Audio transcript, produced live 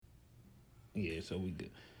Yeah, so we good.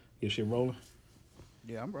 Your shit rolling?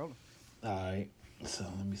 Yeah, I'm rolling. All right. So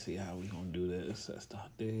let me see how we gonna do this. Let's start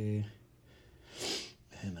there.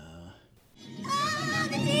 And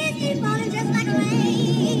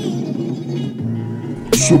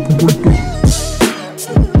Separator.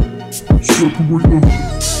 Separator.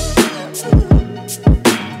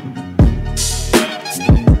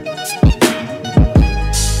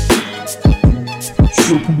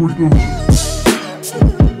 Separator.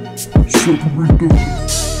 Separator.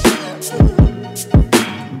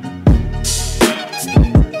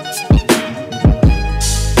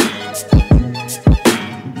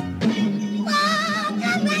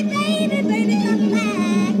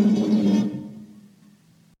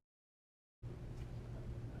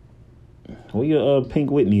 where your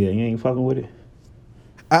Pink Whitney at? You ain't fucking with it?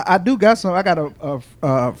 I do got some. I got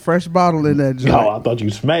a fresh bottle in that joint. Oh, I thought you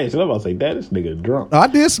smashed it. I'm about to say, "Dad, this nigga drunk." I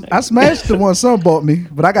did. I smashed the one son bought me,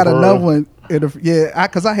 but I got For another real? one.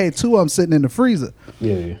 Because I had two of them sitting in the freezer.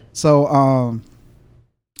 Yeah. So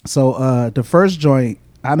the first joint,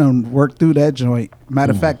 I done worked through that joint.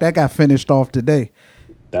 Matter of fact, that got finished off today.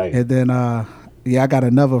 Dang. And then I got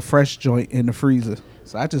another fresh joint in the freezer.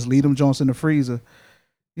 So I just leave them joints in the freezer.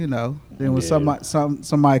 You know, then when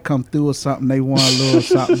somebody come through or something, they want a little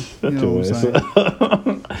something. You know what I'm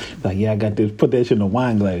saying? Like, yeah, I got this. Put that shit in a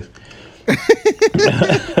wine glass.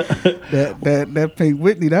 that Pink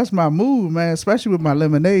Whitney, that's my move, man. Especially with my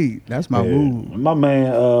lemonade, that's my move. My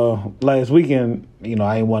man, last weekend, you know,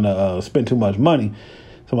 I didn't want to spend too much money.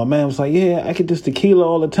 So my man was like, yeah, I get this tequila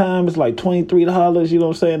all the time. It's like $23, you know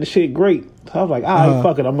what I'm saying? The shit great. So I was like, all right,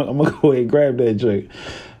 fuck it. I'm going to go ahead and grab that drink.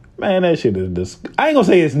 Man, that shit is I ain't gonna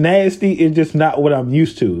say it's nasty. It's just not what I'm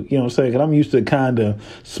used to. You know what I'm saying? Because I'm used to kind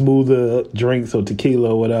of smoother drinks or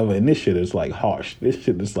tequila or whatever. And this shit is like harsh. This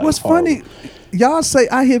shit is like What's horrible. funny, y'all say,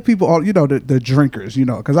 I hear people, all you know, the drinkers, you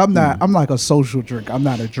know, because I'm not, I'm like a social drinker. I'm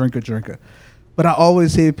not a drinker. But I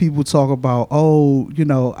always hear people talk about, oh, you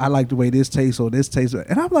know, I like the way this tastes or this tastes.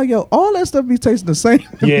 And I'm like, yo, all that stuff be tasting the same.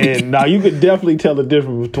 Yeah, now you could definitely tell the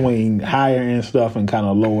difference between higher end stuff and kind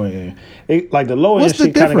of lower end. Like the lower end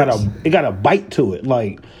shit kind of got a bite to it,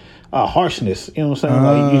 like a harshness. You know what I'm saying?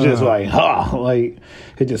 Like you just like, like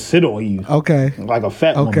it just sit on you. Okay. Like a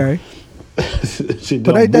fat okay. Shit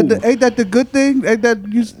But ain't move. that the good thing? Ain't that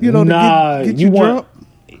you know Nah, get you drunk?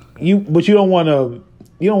 But you don't want to.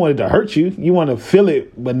 You don't want it to hurt you. You want to feel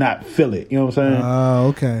it, but not feel it. You know what I'm saying? Oh,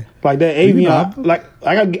 okay. Like that Avion. Like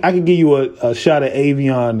I could give you a shot of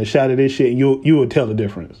Avion, a shot of this shit, and you will tell the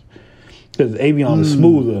difference. Because Avion is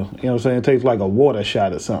smoother. You know what I'm saying? It tastes like a water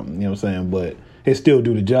shot or something. You know what I'm saying? But it still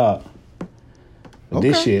do the job. But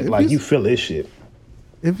this shit, like you feel this shit.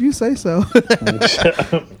 If you say so.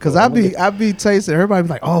 Because I be tasting. Everybody be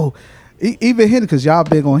like, oh. Even Hennessy, because y'all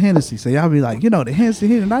big on Hennessy, so y'all be like, you know, the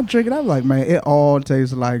Hennessy, and I drink it. I'm like, man, it all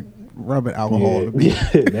tastes like rubbing alcohol. Yeah,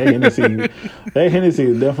 that Hennessy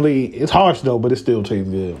is definitely, it's harsh though, but it still tastes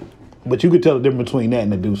good. But you could tell the difference between that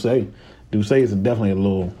and the Douce. Douce is definitely a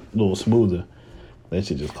little smoother. That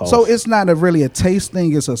shit just costs. So it's not really a taste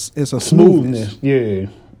thing. It's a smoothness. Yeah.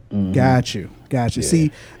 Mm-hmm. Got you. Yeah.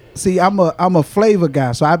 See, I'm a flavor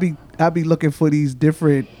guy, so I be looking for these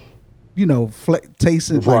different, you know,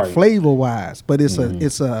 tasting like flavor wise, but it's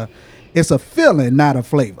a feeling, not a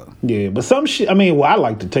flavor. Yeah, but some shit. I mean, I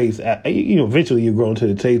like to taste. You know, eventually you grow into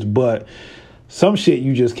the taste, but some shit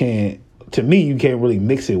you just can't. To me, you can't really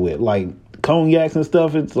mix it with like cognacs and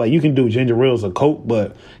stuff. It's like you can do ginger ales or Coke,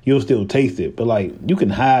 but you'll still taste it. But like you can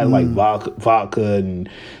hide like vodka and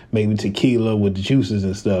maybe tequila with the juices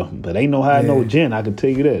and stuff. But ain't no hide no gin. I can tell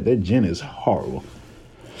you that gin is horrible.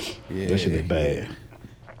 Yeah, that shit is bad.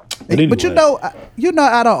 But anyway. But you know,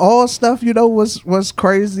 out of all stuff, you know, what's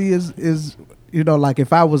crazy is you know, like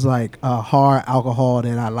if I was like a hard alcohol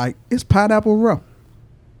that I like, it's pineapple rum.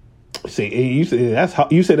 See, you said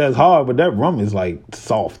that's hard, but that rum is like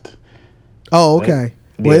soft. Oh, okay.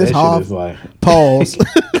 Well, it's hard. Like, pause.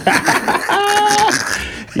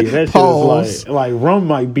 That shit is like rum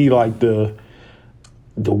might be like the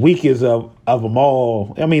weakest of them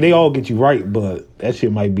all. I mean, they all get you right, but that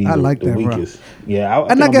shit might be the weakest. Rum. Yeah,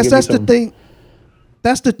 I guess that's the thing.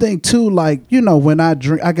 That's the thing too. Like, you know, when I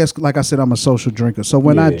drink, I guess, like I said, I'm a social drinker. So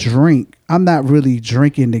when I drink, I'm not really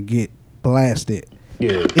drinking to get blasted.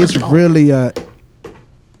 Yeah, it's really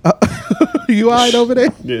you all right over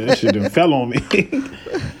there? Yeah, that shit done fell on me.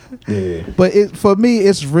 Yeah, but for me,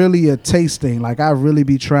 it's really a tasting. Like I really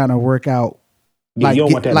be trying to work out. Like you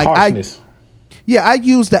don't want that harshness. I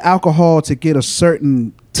use the alcohol to get a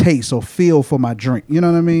certain taste or feel for my drink. You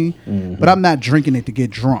know what I mean? Mm-hmm. But I'm not drinking it to get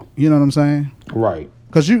drunk. You know what I'm saying? Right.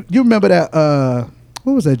 Because you remember that,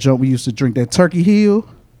 what was that joke we used to drink? That Turkey Hill?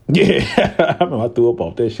 Yeah, I remember I threw up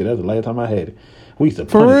off that shit. That's the last time I had it. We used to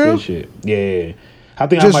For punish real? that shit. Yeah, I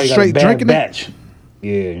think Just I might got a straight bad drinking it? batch.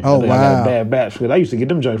 Yeah. Oh, I think I got wow. a bad batch because I used to get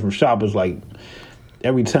them joints from shoppers like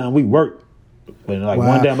every time we worked. But like Wow.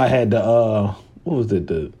 one time I had the what was it?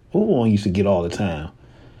 What one used to get all the time?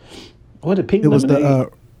 What, the pink It was lemonade?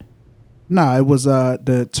 it was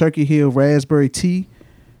the Turkey Hill raspberry tea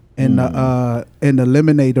and the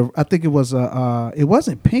lemonade. I think it was it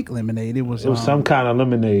wasn't pink lemonade. It was some kind of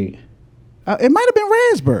lemonade. it might have been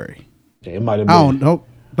raspberry. Yeah, it might have been. I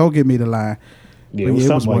don't give me the line. Yeah, But it was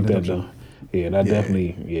something one like of that them. though. Yeah, that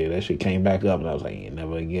definitely. That shit came back up, and I was like, yeah,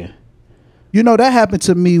 never again. You know, that happened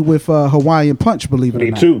to me with Hawaiian Punch. Believe it or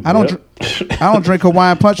Me not, too. I don't drink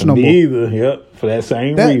Hawaiian Punch no Me more. either. Yep, for that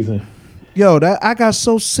same reason. Yo, that I got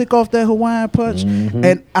so sick off that Hawaiian Punch,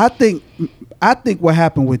 and I think what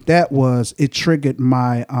happened with that was it triggered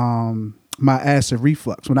my my acid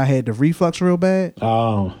reflux when I had the reflux real bad.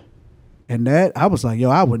 Oh, And that I was like, yo,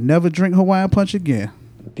 I would never drink Hawaiian Punch again.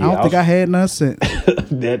 Yeah, I don't think I had none since.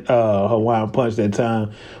 that Hawaiian Punch that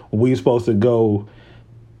time we were supposed to go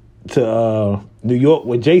to New York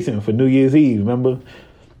with Jason for New Year's Eve, remember?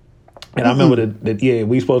 And I remember that we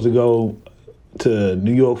were supposed to go to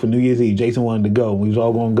New York for New Year's Eve. Jason wanted to go. We was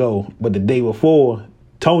all going to go. But the day before,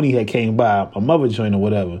 Tony had came by, my mother's joint or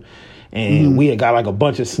whatever. And we had got like a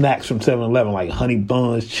bunch of snacks from 7-Eleven, like honey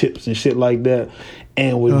buns, chips, and shit like that.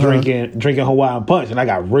 And was drinking Hawaiian Punch. And I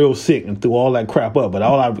got real sick and threw all that crap up. But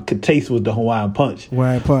all I could taste was the Hawaiian Punch.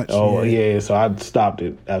 Hawaiian Punch. Oh, yeah. So I stopped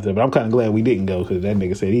it after. But I'm kind of glad we didn't go because that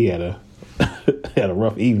nigga said he had a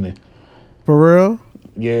rough evening. For real?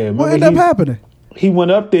 Yeah. What ended up happening? He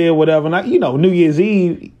went up there, whatever. And New Year's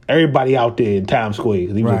Eve, everybody out there in Times Square.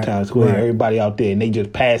 'Cause he was in Times Square. Right. Everybody out there. And they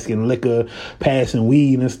just passing liquor, passing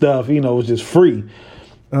weed and stuff. It was just free.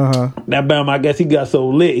 That bam, I guess he got so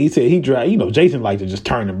lit. He said he drive. Jason liked to just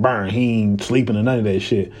turn and burn. He ain't sleeping or none of that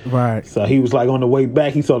shit. Right. So he was like on the way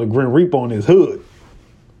back, he saw the Grim Reaper on his hood.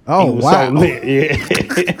 Oh, He was wow. so lit. Yeah.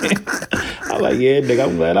 I was like, yeah, nigga,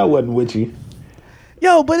 I'm glad I wasn't with you.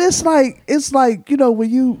 Yo, but it's like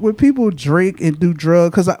when people drink and do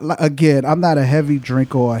drugs, because again, I'm not a heavy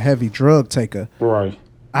drinker or a heavy drug taker. Right.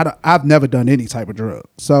 I've never done any type of drug,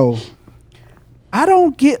 so I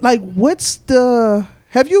don't get like what's the.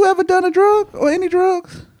 Have you ever done a drug or any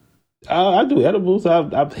drugs? I do edibles.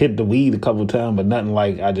 I've hit the weed a couple of times, but nothing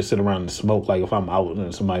like I just sit around and smoke. Like if I'm out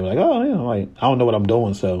and somebody like, oh yeah, like I don't know what I'm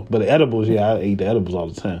doing. So, but the edibles, yeah, I eat the edibles all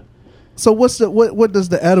the time. So what does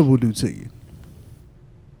the edible do to you?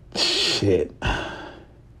 Shit.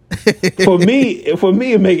 For me,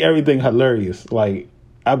 it make everything hilarious. Like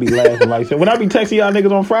I be laughing like shit. When I be texting y'all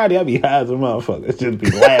niggas on Friday, I be high as a motherfucker. It's just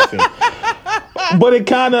be laughing. But it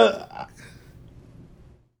kind of.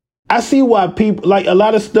 I see why people like a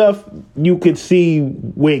lot of stuff you could see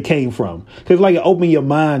where it came from. Cause like it open your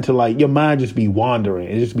mind to like your mind just be wandering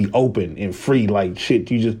and just be open and free. Like shit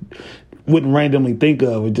you just wouldn't randomly think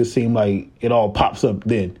of. It just seemed like it all pops up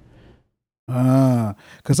then.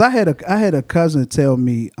 Cause I had a cousin tell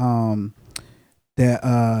me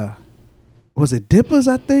that was it Dippers,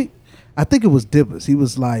 I think it was Dippers. He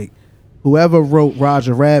was like, whoever wrote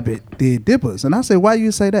Roger Rabbit did Dippers. And I said, why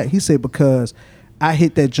you say that? He said, because I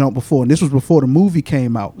hit that jump before, and this was before the movie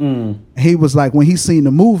came out. He was like, when he seen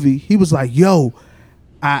the movie, he was like, yo,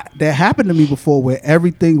 that happened to me before where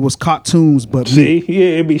everything was cartoons but See? me. Yeah,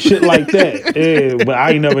 it'd be shit like that. Yeah, but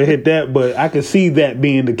I ain't never hit that, but I could see that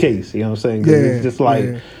being the case. You know what I'm saying? 'Cause it's just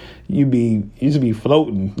like you just be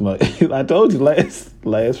floating. Like I told you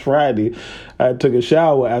last Friday, I took a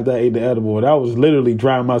shower after I ate the edible, and I was literally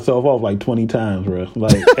drying myself off like 20 times, bro.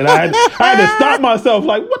 Like, and I had to stop myself.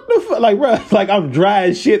 Like, what the fuck? Like, bro, like I'm dry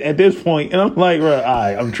as shit at this point, and I'm like, bro, all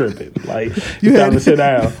right, I'm tripping. Like, it's time to sit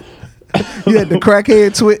down. You had the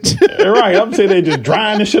crackhead twitch. Right, I'm sitting there just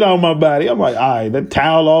drying the shit on my body. I'm like, all right, that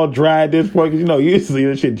towel all dry at this point. Cause usually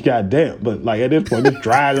that shit goddamn. But like at this point, it's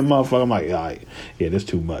dry the motherfucker. I'm like, all right, yeah, that's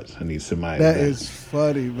too much. I need somebody. That is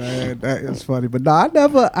funny, man. That is funny. But no,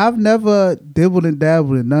 I've never dibbled and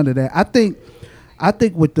dabbled in none of that. I think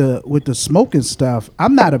with the smoking stuff,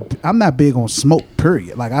 I'm not big on smoke,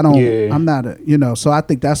 period. Like I'm not so I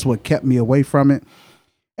think that's what kept me away from it.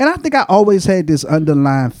 And I think I always had this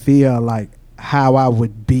underlying fear, like how I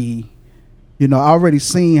would be. I already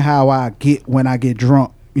seen how I get when I get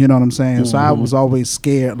drunk. You know what I'm saying? So I was always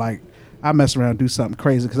scared, like I mess around and do something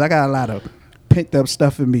crazy because I got a lot of pent up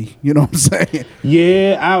stuff in me. You know what I'm saying?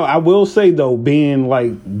 Yeah, I will say though, being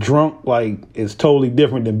like drunk like is totally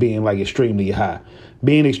different than being like extremely high.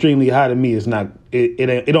 Being extremely high to me is not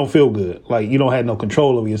it don't feel good. Like you don't have no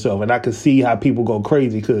control over yourself, and I could see how people go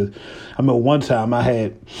crazy because I remember one time I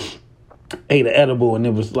had ate an edible and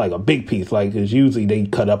it was like a big piece, like, because usually they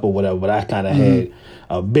cut up or whatever, but I kind of had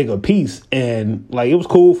a bigger piece, and like it was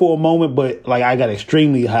cool for a moment, but like I got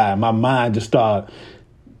extremely high. My mind just started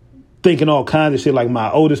thinking all kinds of shit. Like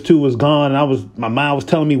my oldest two was gone, and my mind was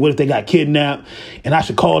telling me, what if they got kidnapped and I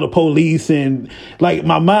should call the police? And like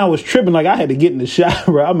my mind was tripping. Like I had to get in the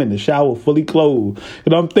shower. I'm in the shower fully clothed,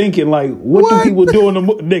 and I'm thinking like, what do people do in the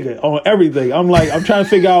nigga on everything? I'm like, I'm trying to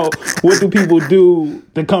figure out what do people do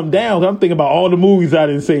to come down. I'm thinking about all the movies I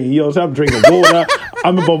didn't see. You know, so I'm drinking water. I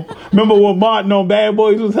remember when Martin on Bad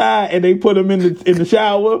Boys was high and they put him in the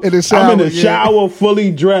shower. I'm in the shower fully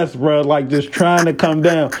dressed, bro, like just trying to come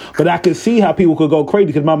down. But I could see how people could go crazy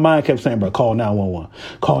because my mind kept saying, bro, call 911.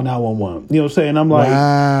 Call 911. You know what I'm saying? I'm like,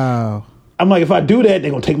 wow. I'm like, if I do that, they're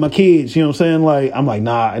going to take my kids. You know what I'm saying? Like, I'm like,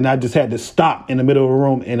 nah. And I just had to stop in the middle of the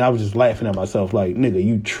room, and I was just laughing at myself like, nigga,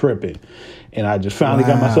 you tripping. And I just finally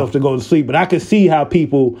got myself to go to sleep. But I could see how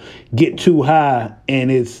people get too high, and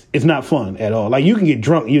it's not fun at all. Like, you can get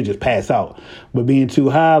drunk and you just pass out. But being too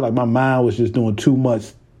high, like, my mind was just doing too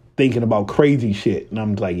much thinking about crazy shit. And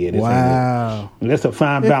I'm like, yeah, this ain't it. And that's a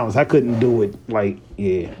fine balance. I couldn't do it. Like,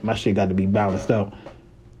 yeah, my shit got to be balanced out.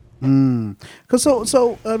 Cause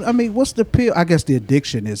I mean, what's the appeal? I guess the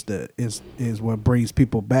addiction is what brings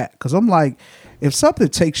people back. Cause I'm like, if something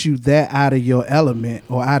takes you that out of your element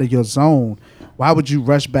or out of your zone, why would you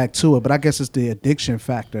rush back to it? But I guess it's the addiction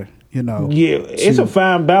factor, you know. Yeah, it's a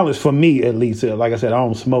fine balance for me, at least. Like I said, I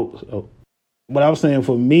don't smoke. So. But I was saying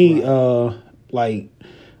for me, like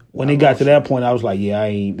when it got to that point, I was like, yeah,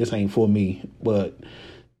 this ain't for me. But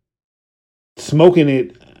smoking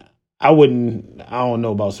it, I don't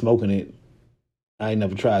know about smoking it. I ain't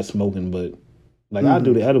never tried smoking, but like I'll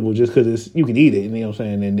do the edible just because you can eat it, you know what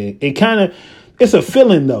I'm saying? And then it's a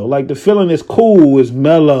feeling though. Like the feeling is cool, it's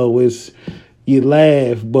mellow, you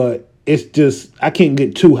laugh, but it's just, I can't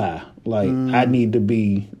get too high. Like I need to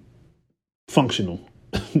be functional.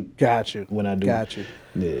 Got you. When I do. Got you.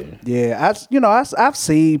 Yeah. Yeah. I've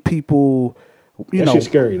seen people, that shit's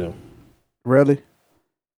scary though. Really?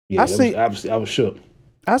 Yeah, I was shook.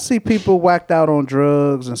 I see people whacked out on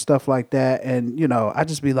drugs and stuff like that, and I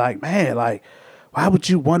just be like, man, like, why would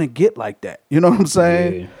you want to get like that? You know what I'm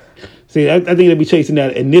saying? Yeah. See, I think they'll be chasing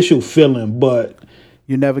that initial feeling, but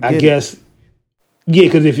you never get it. Yeah,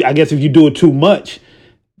 because if you do it too much,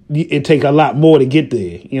 it take a lot more to get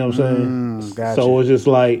there. You know what I'm saying? Gotcha. So it's just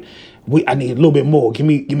like I need a little bit more. Give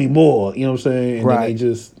me more. You know what I'm saying? And then they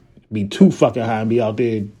just be too fucking high and be out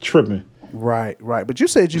there tripping. Right. But you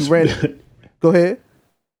said you read. Go ahead.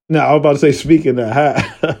 No, I was about to say, speaking of high.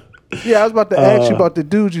 Yeah, I was about to ask you about the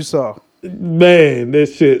dude you saw. Man,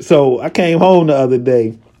 this shit. So I came home the other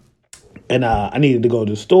day, and I needed to go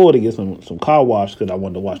to the store to get some car wash because I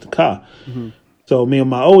wanted to wash the car. Mm-hmm. So me and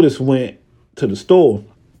my oldest went to the store.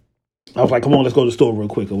 I was like, come on, let's go to the store real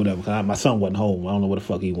quick or whatever. Cause my son wasn't home. I don't know where the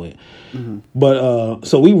fuck he went. Mm-hmm. But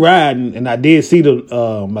so we riding, and I did see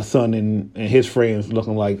my son and his friends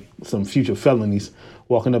looking like some future felonies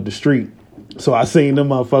walking up the street. So I seen them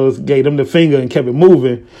motherfuckers, gave them the finger and kept it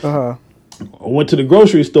moving. I went to the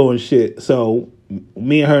grocery store and shit. So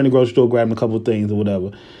me and her in the grocery store grabbing a couple of things or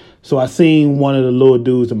whatever. So I seen one of the little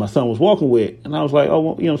dudes that my son was walking with. And I was like,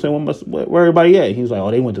 oh, you know what I'm saying? Where everybody at? He was like,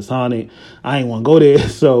 oh, they went to Sonic. I ain't want to go there.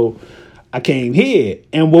 So I came here.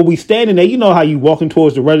 And when we standing there, you know how you walking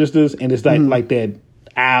towards the registers and it's like that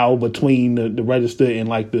aisle between the register and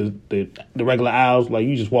like the regular aisles, like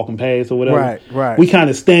you just walking past or whatever. Right. We kind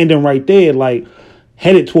of standing right there, like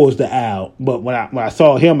headed towards the aisle. But when I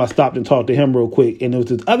saw him, I stopped and talked to him real quick, and there was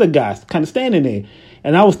this other guy kind of standing there,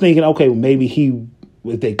 and I was thinking, okay, well, maybe he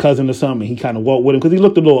was their cousin or something. He kind of walked with him because he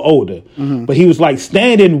looked a little older, but he was like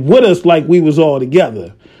standing with us like we was all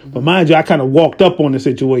together. But mind you, I kind of walked up on the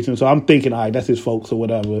situation, so I'm thinking, all right, that's his folks or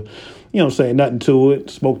whatever. You know what I'm saying? Nothing to it.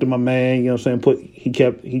 Spoke to my man, you know what I'm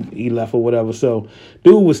saying? He left or whatever. So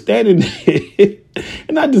dude was standing there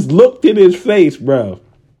and I just looked in his face, bro.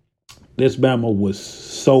 This Bama was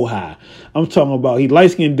so high. I'm talking about he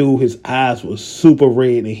light-skinned dude, his eyes was super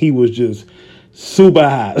red and he was just super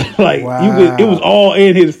high. Like it was all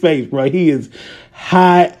in his face, bro. He is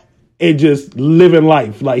high and just living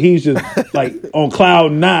life. Like he's just like on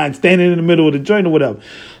cloud 9, standing in the middle of the joint or whatever.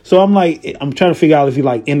 So I'm trying to figure out if he's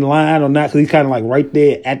like in line or not, because he's kind of like right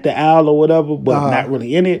there at the aisle or whatever, but not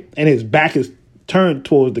really in it. And his back is turned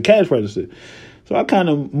towards the cash register. So I kind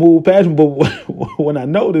of moved past him, but when I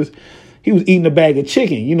noticed, he was eating a bag of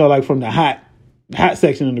chicken, like from the hot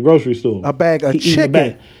section in the grocery store. A bag of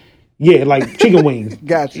chicken? Yeah, like chicken wings.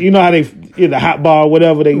 Gotcha. You know how they, the hot bar or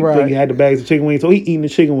whatever, they had the bags of chicken wings. So he eating the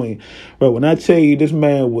chicken wing. But when I tell you, this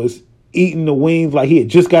man was eating the wings like he had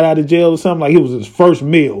just got out of jail or something. Like it was his first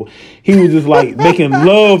meal. He was just like making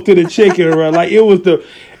love to the chicken, right? Like it was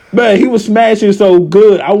man, he was smashing so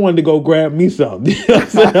good. I wanted to go grab me some. You know what I'm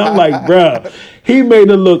saying? I'm like, bro, he made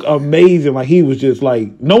it look amazing. Like he was just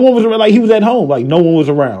like, no one was around. Like he was at home. Like no one was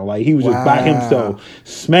around. Like he was just by himself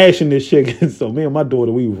smashing this chicken. So me and my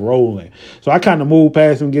daughter, we were rolling. So I kind of moved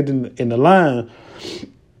past him, get in the line.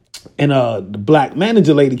 And the black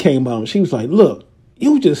manager lady came up and she was like, look,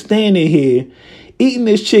 you just standing here eating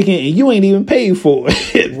this chicken and you ain't even paid for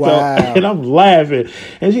it. Wow. So, and I'm laughing.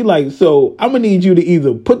 And she like, so I'm going to need you to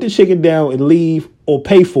either put the chicken down and leave or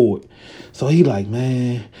pay for it. So he like,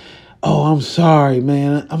 man, oh, I'm sorry,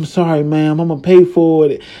 man. I'm sorry, ma'am. I'm going to pay for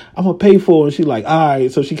it. I'm going to pay for it. And she like, all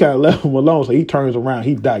right. So she kind of left him alone. So he turns around.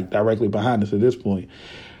 He died directly behind us at this point.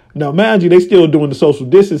 Now, mind you, they still doing the social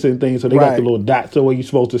distancing thing, so they got the little dots where you're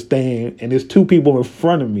supposed to stand, and there's two people in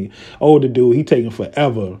front of me. Older dude, he taking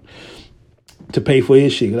forever to pay for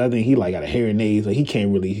his shit, because I think he like got a hearing aid, so he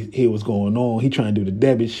can't really hear what's going on. He trying to do the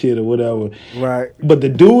debit shit or whatever. Right. But the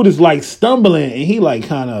dude is like stumbling, and he like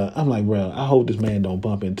kind of, I'm like, bro, I hope this man don't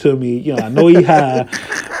bump into me. You know, I know he high.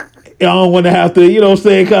 I don't want to have to, you know what I'm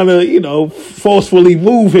saying, kind of, you know, forcefully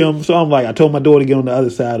move him. So I'm like, I told my daughter to get on the other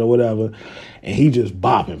side or whatever. And he just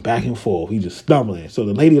bopping back and forth. He just stumbling. So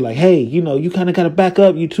the lady like, hey, you know, you kind of got to back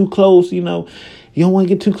up. You too close, you know. You don't want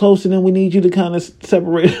to get too close, and then we need you to kind of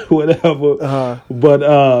separate or whatever. But,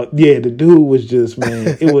 yeah, the dude was just,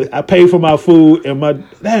 man, it was, I paid for my food, and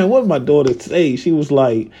what did my daughter say? She was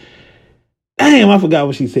like, damn, I forgot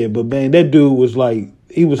what she said. But, man, that dude was like,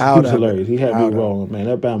 he was hilarious. He had me rolling, man.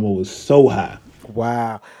 That Bama was so high.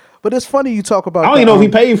 Wow. But it's funny you talk about I don't even know if he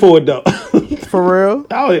paid for it, though. For real?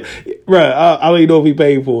 I don't even know if he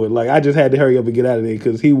paid for it. Like, I just had to hurry up and get out of there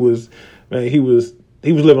because he was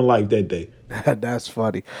living life that day. That's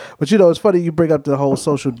funny. But, you know, it's funny you bring up the whole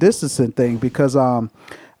social distancing thing because I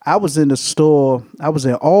was in the store. I was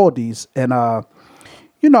in Aldi's, and,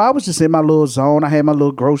 you know, I was just in my little zone. I had my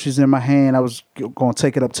little groceries in my hand. I was going to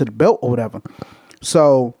take it up to the belt or whatever.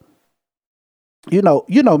 So, you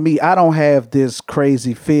know me, I don't have this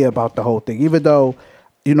crazy fear about the whole thing, even though,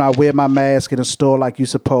 you know, I wear my mask in the store like you're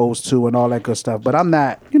supposed to and all that good stuff. But I'm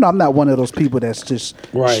not one of those people that's just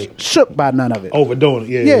shook by none of it. Overdoing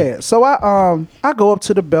it. Yeah. So I go up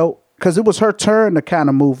to the belt because it was her turn to kind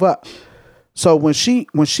of move up. So when she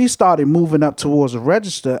started moving up towards the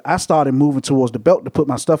register, I started moving towards the belt to put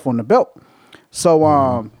my stuff on the belt.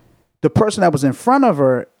 So the person that was in front of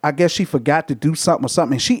her, I guess she forgot to do something or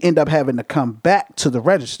something. And she ended up having to come back to the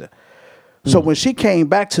register. So when she came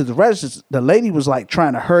back to the register, the lady was like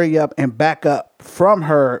trying to hurry up and back up from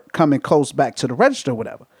her coming close back to the register or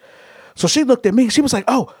whatever. So she looked at me. She was like,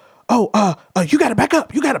 you got to back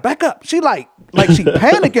up. You got to back up. She like she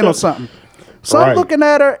panicking or something. So I'm looking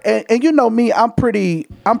at her and you know me, I'm pretty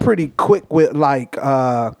quick with like,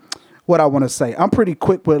 what I want to say. I'm pretty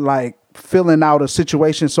quick with like filling out a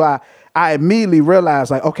situation. So I immediately realized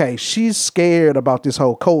like, okay, she's scared about this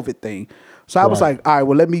whole COVID thing. So I was like, all right,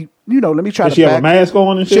 well, let me try to. She have a mask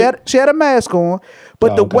on and shit? She had a mask on,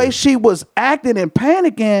 but the way she was acting and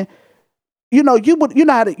panicking, you know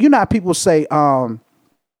how people say, you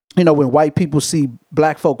know, when white people see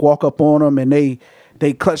black folk walk up on them and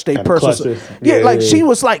they clutch their purse. Like she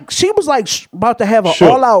was like about to have an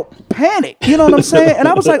all out panic. You know what I'm saying? And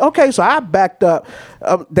I was like, okay, so I backed up.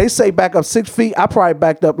 They say back up 6 feet. I probably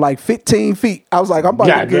backed up like 15 feet. I was like, I'm about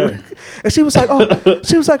to get it. And she was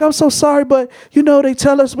like, I'm so sorry, but you know, they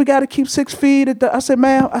tell us we got to keep 6 feet. I said,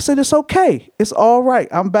 ma'am, it's okay. It's all right.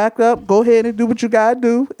 I'm backed up. Go ahead and do what you got to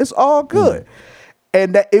do. It's all good.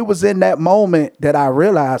 And it was in that moment that I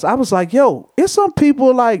realized, I was like, yo, it's some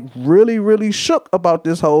people like really, really shook about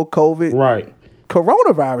this whole COVID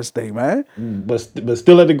coronavirus thing, man. But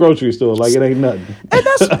still at the grocery store, like it ain't nothing.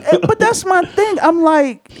 And but that's my thing.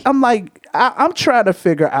 I'm trying to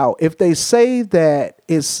figure out if they say that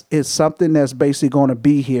it's something that's basically going to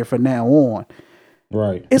be here from now on.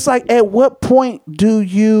 Right. It's like, at what point do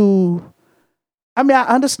you... I mean, I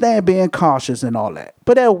understand being cautious and all that,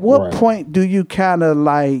 but at what point do you kind of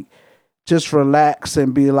like just relax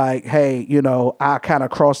and be like, hey, you know, I kind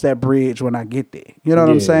of cross that bridge when I get there. You know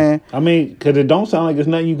what I'm saying? I mean, because it don't sound like there's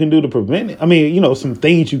nothing you can do to prevent it. I mean, you know, some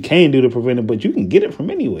things you can do to prevent it, but you can get it from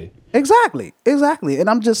anywhere. Exactly. And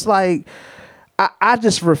I'm just like, I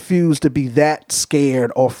just refuse to be that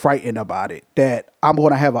scared or frightened about it, that I'm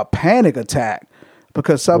going to have a panic attack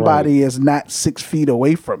because somebody is not 6 feet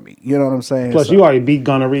away from me. You know what I'm saying? Plus, you already beat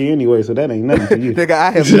gonorrhea anyway, so that ain't nothing for you. Nigga,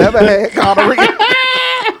 I have never had gonorrhea.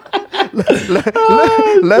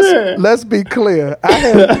 let's be clear.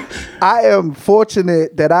 I am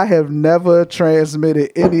fortunate that I have never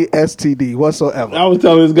transmitted any STD whatsoever. I was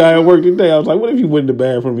telling this guy at work today, I was like, what if you went in the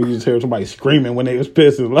bathroom and you just heard somebody screaming when they was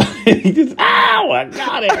pissing? Like, he just, ow, my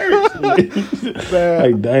God, it hurts.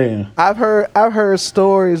 Like, damn. I've heard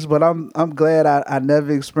stories, but I'm glad I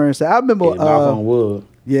never experienced that. I remember Knock on wood.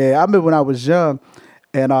 Yeah, I remember when I was young,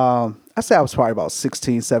 and I say I was probably about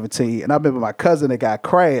 16, 17, and I remember my cousin that got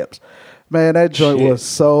crabs. Man, that joint was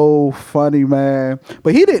so funny, man.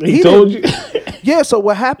 But he didn't. He told you? Yeah, so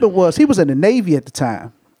what happened was he was in the Navy at the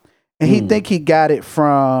time, and he think he got it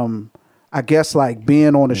from, I guess, like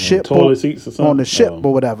being on the ship. Toilet seats or something? On the ship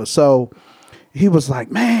or whatever. So he was like,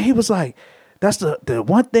 that's the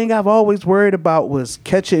one thing I've always worried about was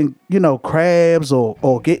catching, crabs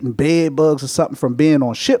or getting bed bugs or something from being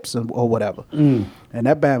on ships or whatever. And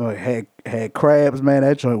that Bama had crabs, man.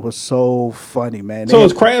 That joint was so funny, man. So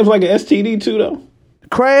is crabs like an STD too, though?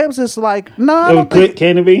 Crabs is like, no.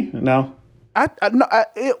 Can it be? No.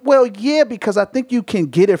 Well, yeah, because I think you can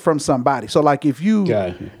get it from somebody. So like if you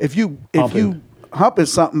humping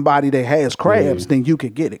somebody that has crabs, then you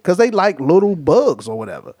could get it because they like little bugs or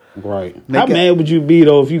whatever. Right. How mad would you be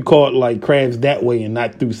though if you caught like crabs that way and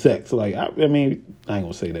not through sex? Like, I mean, I ain't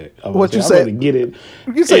gonna say that. What you say? I get it.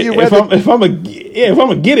 You say you if I'm gonna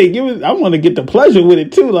get it, I want to get the pleasure with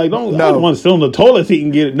it too. Like, I don't want to sit on the toilet seat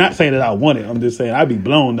and get it. Not saying that I want it. I'm just saying I'd be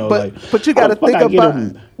blown though. But you got to think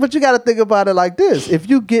about. But you got to think about it like this: if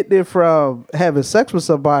you get it from having sex with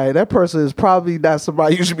somebody, that person is probably not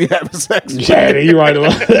somebody you should be having sex with. Yeah, you're right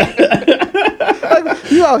about that.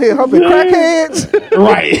 Like, you out here humping crackheads,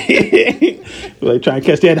 right? Like trying to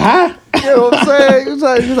catch that high. You know what I'm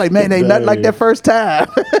saying? He's like, man, ain't nothing like that first time.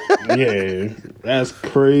 Yeah, that's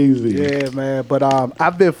crazy. Yeah, man. But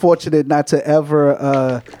I've been fortunate not to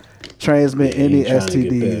ever transmit any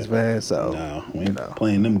STDs, man. So we ain't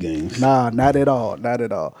playing them games. Nah, not at all. Not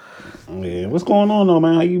at all. Yeah, what's going on though,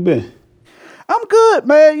 man? How you been? I'm good,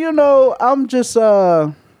 man. I'm just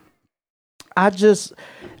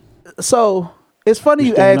so it's funny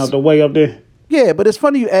you asked out the way up there. Yeah, but it's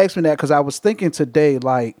funny you asked me that because I was thinking today,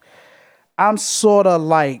 like, I'm sort of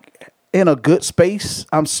like in a good space.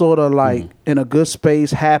 I'm sort of like in a good space,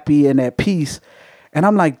 happy and at peace. And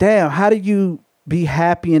I'm like, damn, how do you be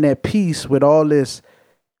happy and at peace with all this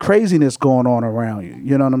craziness going on around you?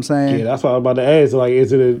 You know what I'm saying? Yeah, that's what I was about to ask. Like,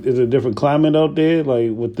 is it a different climate out there, like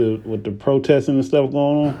with the protesting and stuff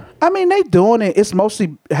going on? I mean, they doing it. It's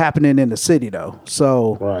mostly happening in the city though.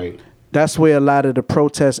 So right. That's where a lot of the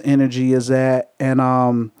protest energy is at. And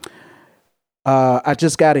I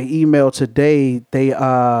just got an email today. They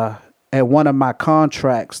at one of my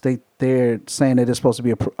contracts, they're saying that it's supposed to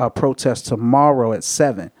be a protest tomorrow at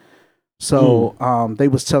 7. So they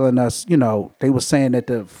was telling us, they was saying that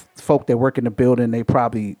the folk that work in the building, they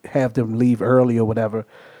probably have them leave early or whatever.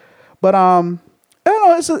 But I don't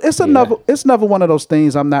know, it's another one of those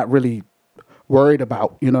things I'm not really worried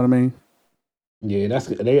about. You know what I mean? Yeah,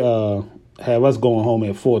 they have us going home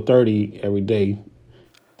at 4:30 every day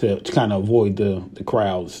to kind of avoid the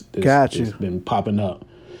crowds that's been popping up.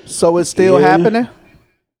 So it's still happening?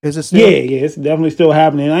 Is it still? Yeah, it's definitely still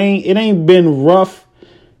happening. It ain't been rough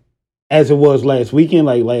as it was last weekend.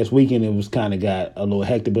 Like last weekend, it was kind of got a little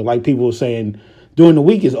hectic. But like people were saying, during the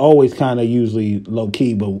week is always kind of usually low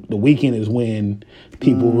key. But the weekend is when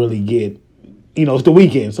people really get, it's the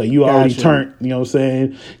weekend. So you already turned, you know what I'm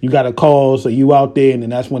saying? You got a call, so you out there, and then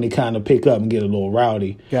that's when they kind of pick up and get a little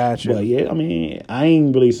rowdy. Gotcha. But yeah, I mean, I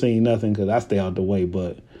ain't really seen nothing because I stay out the way.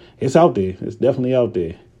 But it's out there. It's definitely out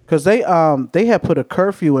there. Because they had put a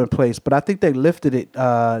curfew in place, but I think they lifted it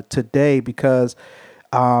today because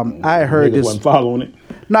I heard this. Wasn't following it.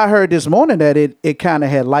 No, I heard this morning that it kind of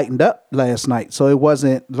had lightened up last night, so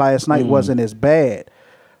last night wasn't as bad.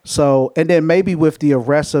 So, and then maybe with the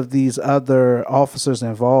arrest of these other officers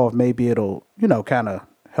involved, maybe it'll kind of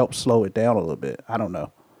help slow it down a little bit. I don't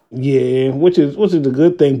know. Yeah, which is a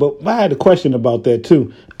good thing. But I had a question about that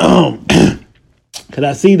too, because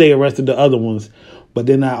I see they arrested the other ones. But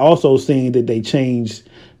then I also seen that they changed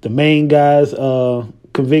the main guy's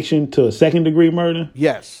conviction to a 2nd-degree murder.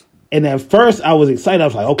 Yes. And at first I was excited. I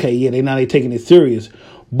was like, okay, yeah, they taking it serious.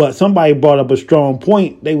 But somebody brought up a strong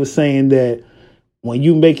point. They were saying that when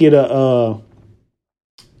you make it now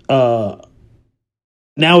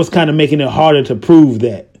it's kind of making it harder to prove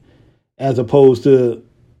that, as opposed to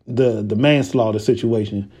the manslaughter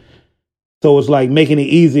situation. So it's like making it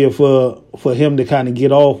easier for him to kind of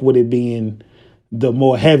get off with it being the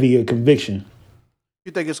more heavier conviction.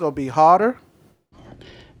 You think it's going to be harder?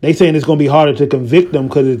 they saying it's going to be harder to convict them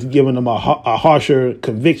because it's giving them a harsher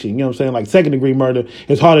conviction. You know what I'm saying? Like second degree murder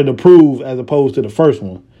is harder to prove as opposed to the first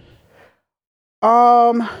one.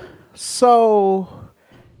 So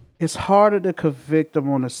it's harder to convict them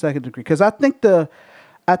on the second degree because I think the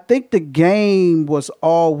game was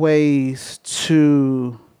always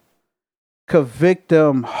to convict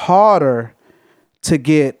them harder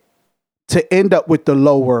to end up with the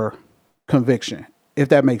lower conviction, if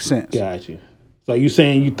that makes sense. Got you. So you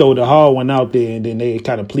saying you throw the hard one out there and then they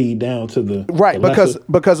kind of plead down to the right,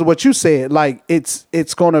 because of what you said, like it's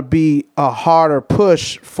going to be a harder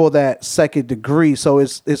push for that second degree, so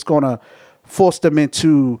it's going to force them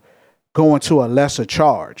into going to a lesser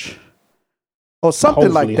charge or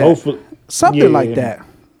something like that. Something like that.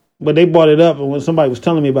 But they brought it up, and when somebody was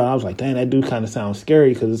telling me about it, I was like, "Dang, that dude kind of sounds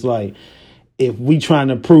scary." Because it's like, if we trying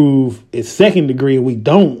to prove it's second degree and we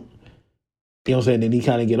don't, you know what I'm saying, then he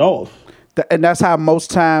kind of get off. And that's how most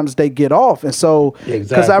times they get off. And so,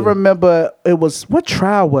 because I remember it was, what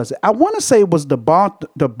trial was it? I want to say it was the Bonham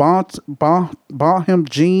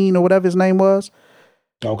Jean or whatever his name was.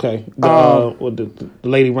 Okay. The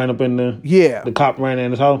lady ran up in the cop ran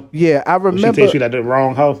in his house. Yeah, I remember. She said she at the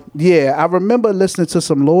wrong house. Yeah, I remember listening to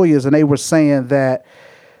some lawyers and they were saying that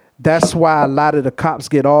that's why a lot of the cops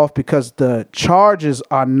get off because the charges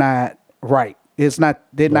are not right.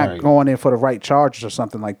 They're not going in for the right charges or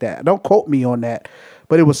something like that. Don't quote me on that,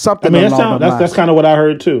 but it was something. That's kind of what I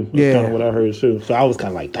heard too. That's kind of what I heard too. So I was kind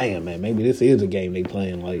of like, damn, man, maybe this is a game they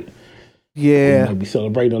playing. Like, maybe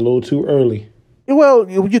celebrating a little too early. Well,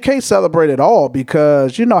 you can't celebrate at all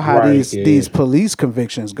because you know how these police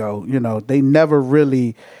convictions go. You know, they never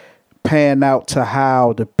really pan out to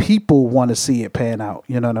how the people want to see it pan out.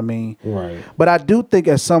 You know what I mean? Right. But I do think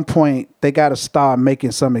at some point they got to start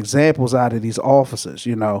making some examples out of these officers,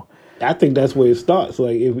 you know? I think that's where it starts.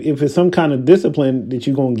 Like if it's some kind of discipline that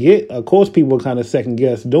you're going to get, of course people kind of second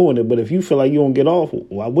guess doing it. But if you feel like you don't get off,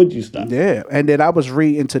 why would you stop? Yeah. And then I was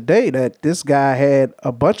reading today that this guy had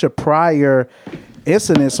a bunch of prior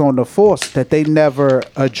incidents on the force that they never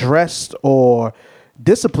addressed or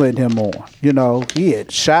disciplined him on. You know, he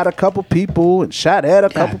had shot a couple people and shot at a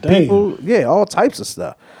couple people. Yeah, all types of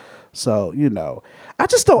stuff. So, you know, I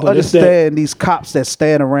just don't understand these cops that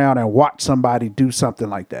stand around and watch somebody do something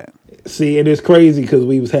like that. See, it is crazy because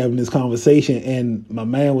we was having this conversation and my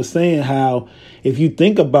man was saying how if you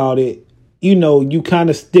think about it, you know, you kind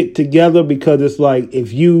of stick together because it's like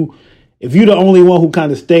if you're the only one who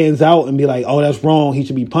kind of stands out and be like, oh, that's wrong, he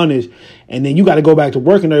should be punished. And then you got to go back to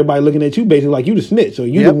work and everybody looking at you basically like you the snitch. So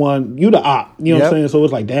you the one, you the op. You know what I'm saying? So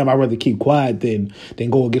it's like, damn, I'd rather keep quiet than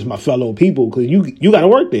go against my fellow people because you got to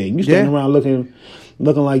work there. You standing around looking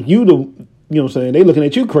like you the, you know what I'm saying? They looking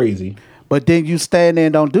at you crazy. But then you stand there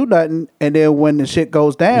and don't do nothing. And then when the shit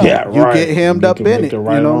goes down, you get hemmed up in it. You know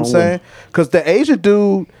what I'm saying? Because the Asian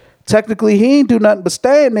dude, technically, he ain't do nothing but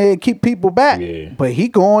stand there and keep people back. Yeah. But he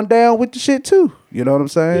going down with the shit too. You know what I'm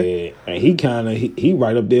saying? Yeah. And he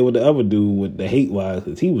right up there with the other dude with the hate wise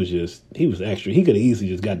because he was extra. He could have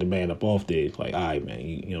easily just got the man up off there. It's like, all right, man,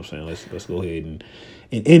 you know what I'm saying? Let's go ahead and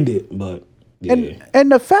end it. But yeah.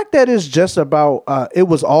 And the fact that it's just about it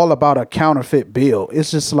was all about a counterfeit bill.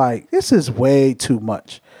 It's just like this is way too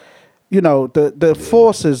much. You know, the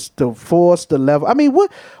force is the level. I mean, why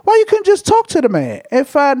you couldn't just talk to the man and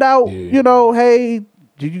find out, you know, hey,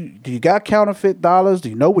 do you got counterfeit dollars? Do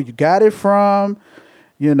you know where you got it from?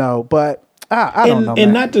 You know, but I don't know.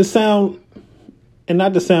 And not to sound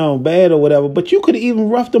bad or whatever, but you could have even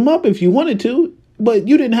roughed him up if you wanted to. But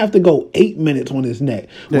you didn't have to go 8 minutes on his neck.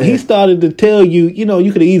 When he started to tell you, you know,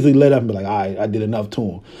 you could have easily let up and be like, all right, I did enough to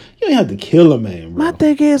him. You didn't have to kill a man, bro. My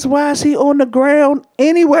thing is, why is he on the ground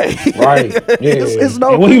anyway? Right. Yeah. It's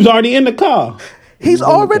no. And when he was already in the car. He's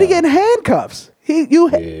already in handcuffs.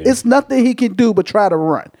 It's nothing he can do but try to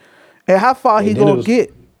run. And how far he gonna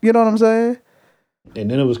get? You know what I'm saying? And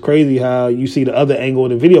then it was crazy how you see the other angle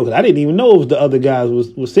of the video because I didn't even know it was the other guys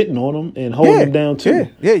was sitting on him and holding him down too.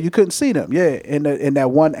 Yeah, you couldn't see them. Yeah, in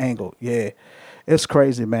that one angle. Yeah, it's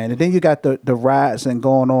crazy, man. And then you got the riots and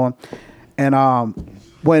going on. And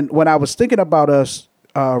when I was thinking about us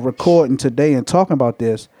recording today and talking about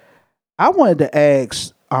this, I wanted to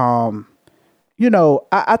ask, you know,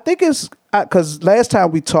 I think it's because last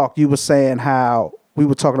time we talked, you were saying how. We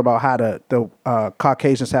were talking about how the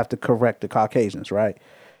Caucasians have to correct the Caucasians, right?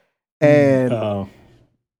 And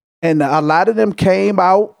and a lot of them came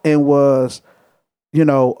out and was, you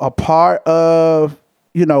know, a part of,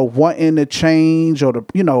 you know, wanting to change or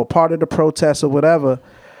a part of the protest or whatever.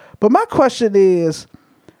 But my question is,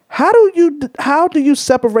 how do you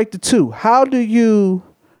separate the two? How do you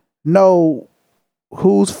know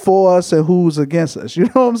who's for us and who's against us. You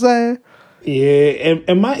know what I'm saying? Yeah,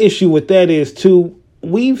 and my issue with that is too,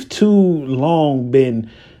 we've too long been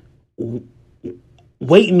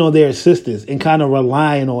waiting on their assistance and kind of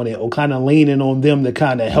relying on it or kind of leaning on them to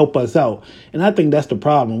kind of help us out. And I think that's the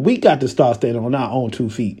problem. We got to start standing on our own 2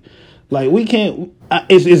 feet. Like, we can't,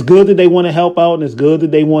 it's good that they want to help out and it's good that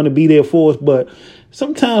they want to be there for us, but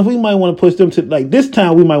sometimes we might want to push them to, like, this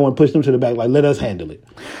time we might want to push them to the back, like, let us handle it.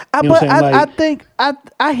 You know what I'm saying? I think,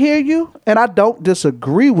 I hear you and I don't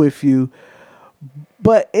disagree with you,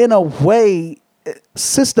 but in a way,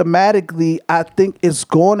 systematically, I think it's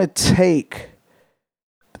going to take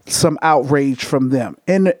some outrage from them.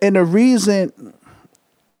 And the reason,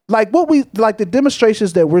 like the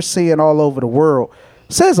demonstrations that we're seeing all over the world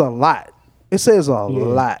says a lot. It says a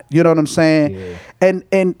lot. You know what I'm saying? Yeah.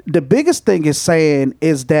 And the biggest thing it's saying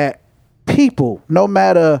is that people, no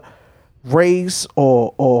matter race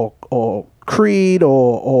or creed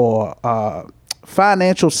or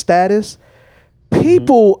financial status,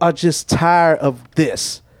 people are just tired of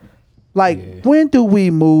this. Like, when do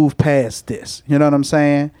we move past this? You know what I'm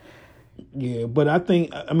saying? Yeah, but I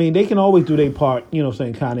mean, they can always do their part, you know what I'm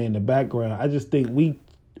saying, kind of in the background. I just think we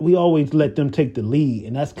always let them take the lead,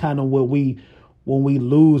 and that's kind of where when we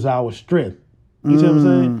lose our strength. You see what I'm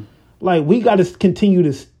saying? Like, we got to continue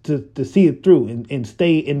to see it through and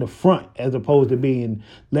stay in the front as opposed to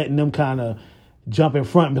letting them kind of jump in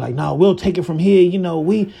front and be like, no, we'll take it from here. You know,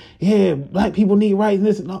 black people need rights. And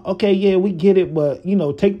this, okay, yeah, we get it, but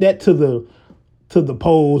take that to the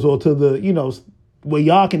polls or to the where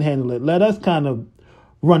y'all can handle it. Let us kind of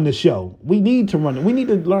run the show. We need to run it. We need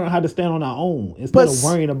to learn how to stand on our own instead of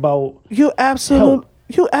worrying about you're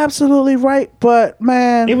absolutely right. But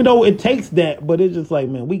man, even though it takes that, but it's just like,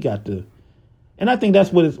 man, we got to. And I think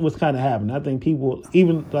that's what's kind of happening. I think people,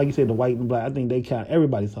 even like you said, the white and black, I think they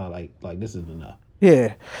everybody's kind of like this is enough.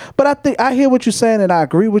 Yeah, but I think I hear what you're saying and I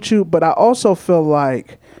agree with you. But I also feel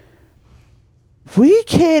like we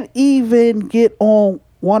can't even get on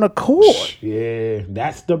one accord. Yeah,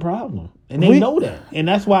 that's the problem, and they know that, and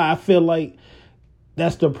that's why I feel like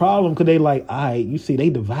that's the problem, because they like, all right, you see,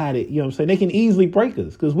 they divided. You know what I'm saying? They can easily break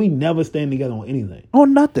us because we never stand together on anything.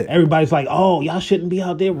 On nothing. Everybody's like, oh, y'all shouldn't be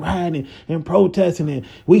out there rioting and protesting, and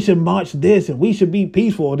we should march this, and we should be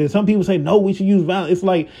peaceful. Or then some people say, no, we should use violence. It's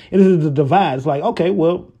like, it is a divide. It's like, okay,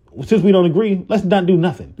 well, since we don't agree, let's not do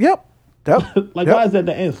nothing. Yep. Why is that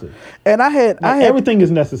the answer? And I had everything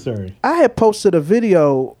is necessary. I had posted a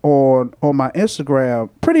video on my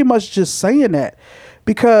Instagram pretty much just saying that,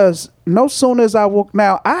 because no sooner as I woke,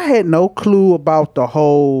 now I had no clue about the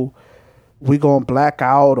whole we gonna black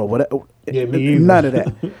out or whatever. Yeah, me either. None of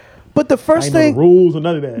that. But the first thing, no rules or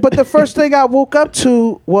none of that. But the first thing I woke up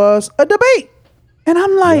to was a debate, and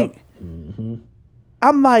I'm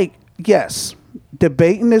like, yes,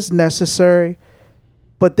 debating is necessary.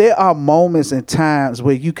 But there are moments and times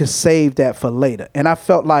where you can save that for later. And I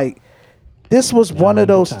felt like this was one of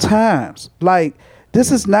those times. Like,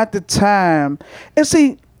 this is not the time. And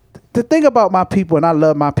see, the thing about my people, and I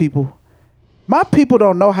love my people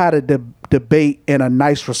don't know how to debate in a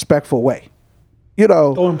nice, respectful way.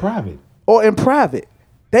 Or in private.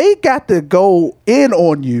 They got to go in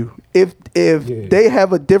on you if they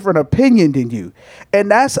have a different opinion than you.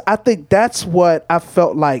 And I think that's what I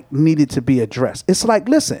felt like needed to be addressed. It's like,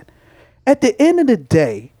 listen, at the end of the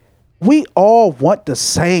day, we all want the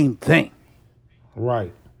same thing.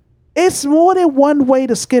 Right. It's more than one way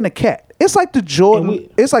to skin a cat. It's like the Jordan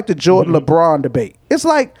LeBron debate. It's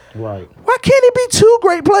like, right, why can't it be two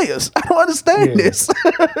great players? I don't understand this.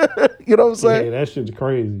 You know what I'm saying? Yeah, that shit's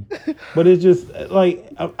crazy. But it's just like,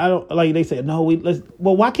 I don't, like they said, no,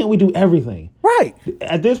 why can't we do everything? Right.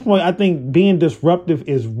 At this point, I think being disruptive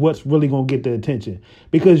is what's really going to get the attention,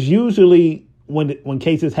 because usually when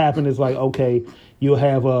cases happen, it's like, okay, you'll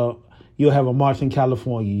have a march in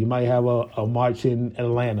California, you might have a march in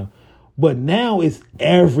Atlanta. But now it's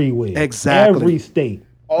everywhere. Exactly. Every state.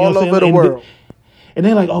 All over the world. And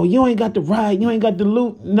they're like, oh, you ain't got the riot, you ain't got the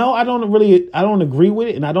loot. No, I don't agree with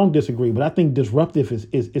it, and I don't disagree, but I think disruptive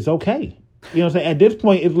is okay. You know what I'm saying? At this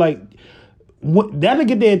point, it's like, that'll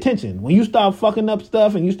get their attention. When you start fucking up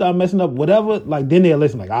stuff and you start messing up whatever, like, then they'll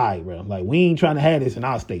listen, like, all right, bro, like, we ain't trying to have this in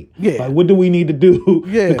our state. Yeah. Like, what do we need to do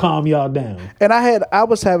to calm y'all down? And I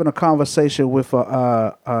was having a conversation with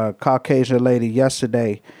a Caucasian lady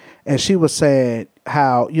yesterday, and she was saying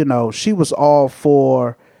how, she was all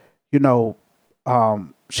for, she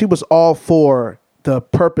was all for the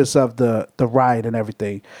purpose of the riot and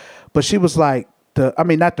everything. But she was like,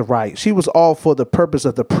 not the riot. She was all for the purpose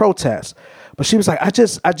of the protest. But she was like, I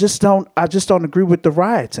just don't agree with the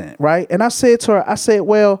rioting, right? And I said to her,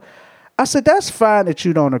 well, I said, that's fine that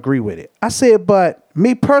you don't agree with it. I said, but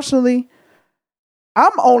me personally,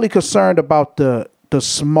 I'm only concerned about the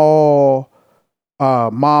small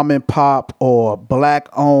mom and pop or black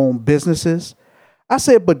owned businesses. I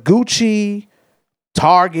said, but Gucci,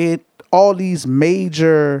 Target, all these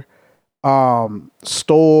major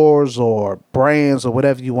stores or brands or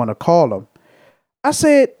whatever you want to call them, I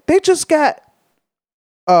said, they just got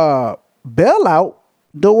bailout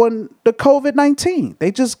during the COVID-19.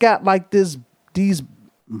 They just got like these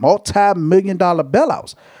multi-million-dollar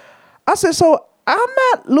bailouts. I said, so I'm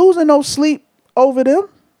not losing no sleep over them.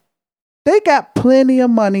 They got plenty of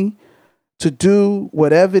money to do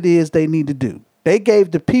whatever it is they need to do. They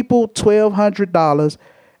gave the people $1,200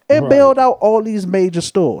 and bailed out all these major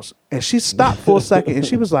stores. And she stopped for a second and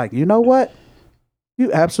she was like, you know what?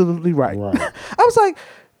 You're absolutely right. I was like,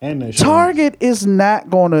 Target is not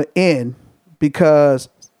going to end because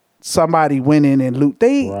somebody went in and loot.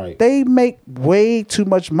 They make way too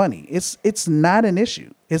much money. It's not an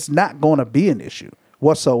issue. It's not going to be an issue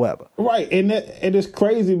whatsoever. Right. And it's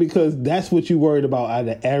crazy because that's what you worried about out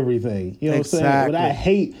of everything. You know what I'm saying? But I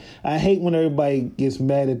hate when everybody gets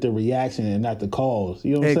mad at the reaction and not the cause.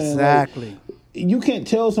 You know what I'm saying? Exactly. Like, you can't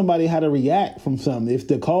tell somebody how to react from something. If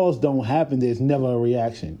the cause don't happen, there's never a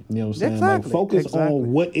reaction. You know what I'm saying? Exactly. Like, focus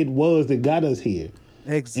on what it was that got us here.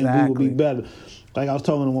 Exactly. And we will be better. Like I was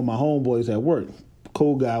talking to one of my homeboys at work.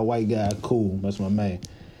 Cool guy, white guy, cool. That's my man.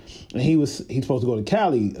 And he's supposed to go to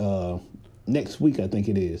Cali next week, I think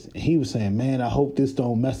it is. And he was saying, man, I hope this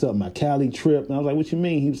don't mess up my Cali trip. And I was like, what you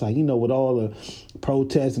mean? He was like, with all the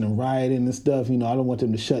protesting and rioting and stuff, I don't want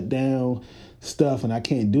them to shut down stuff and I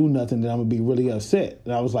can't do nothing, then I'm going to be really upset.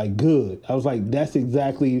 And I was like, good. I was like, that's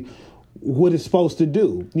exactly what it's supposed to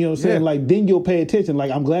do. You know what I'm saying? Like, then you'll pay attention.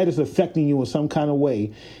 Like, I'm glad it's affecting you in some kind of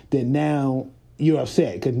way that now you're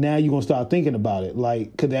upset because now you're going to start thinking about it.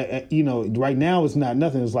 Like, because, right now it's not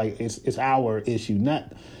nothing. It's like, it's our issue.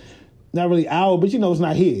 Not really our, but it's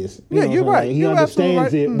not his. You're right. Like, he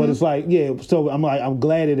understands it, but it's like, so I'm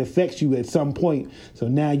glad it affects you at some point. So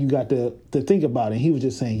now you got to think about it. And he was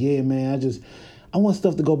just saying, yeah, man, I want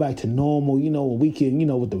stuff to go back to normal, when we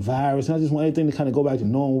can, with the virus. And I just want everything to kind of go back to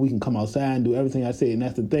normal. We can come outside and do everything I said. And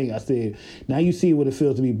that's the thing. I said, now you see what it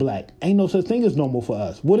feels to be black. Ain't no such thing as normal for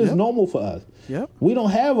us. What is normal for us? Yep. We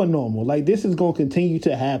don't have a normal. Like, this is going to continue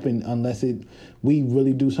to happen unless we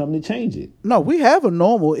really do something to change it. No, we have a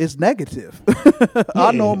normal. It's negative.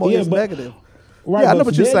 Our normal is negative. Right, I know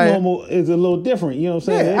what you're saying. Normal is a little different. You know what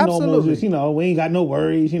I'm saying? Yeah, normal is absolutely. just, we ain't got no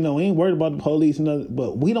worries. We ain't worried about the police.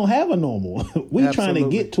 But we don't have a normal. We trying to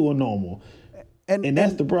get to a normal. And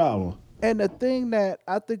that's the problem. And the thing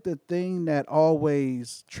that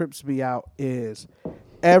always trips me out is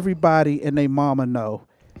everybody and their mama know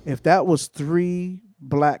if that was 3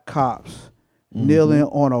 black cops kneeling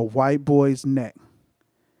on a white boy's neck,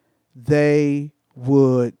 they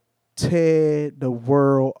would tear the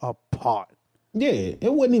world apart. Yeah,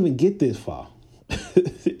 it wouldn't even get this far.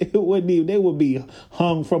 It wouldn't even. They would be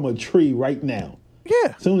hung from a tree right now.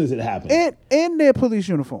 Yeah, as soon as it happened. In their police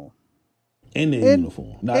uniform. In their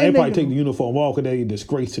uniform. Now they probably take the uniform off because they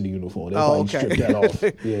disgrace to the uniform. They probably strip that off.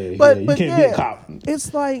 Yeah, but you can't be a cop.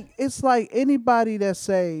 It's like anybody that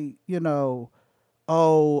say,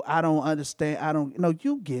 oh, I don't understand.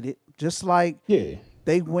 You get it. Just like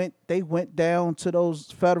they went down to those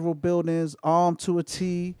federal buildings armed to a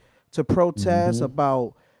T to protest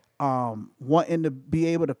about wanting to be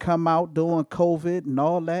able to come out during COVID and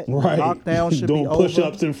all that. Right. Lockdown should doing be over.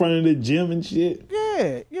 push-ups in front of the gym and shit.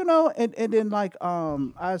 Yeah, and then like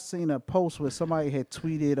I seen a post where somebody had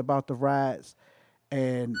tweeted about the riots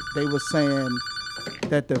and they were saying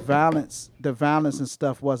that the violence and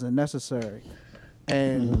stuff wasn't necessary.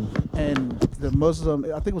 And the Muslim,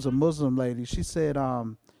 I think it was a Muslim lady, she said,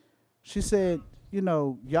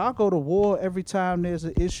 y'all go to war every time there's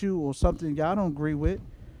an issue or something y'all don't agree with.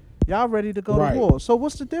 Y'all ready to go to war. So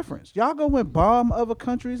what's the difference? Y'all go and bomb other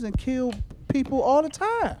countries and kill people all the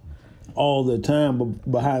time. All the time,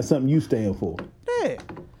 but behind something you stand for. Yeah.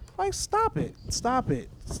 Like, stop it.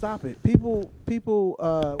 People,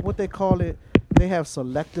 what they call it, they have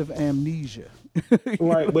selective amnesia.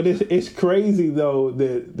 Right, but it's crazy though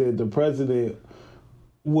that the president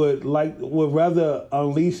would rather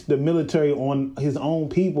unleash the military on his own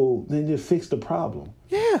people than just fix the problem.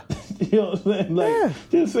 Yeah. You know what I'm saying?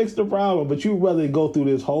 Just fix the problem. But you'd rather go through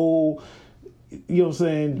this whole, you know what I'm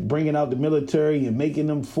saying, bringing out the military and making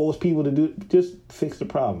them force people to do, just fix the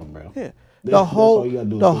problem, bro. Yeah. The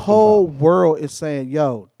whole world is saying,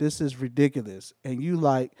 yo, this is ridiculous. And you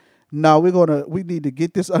like, no, we need to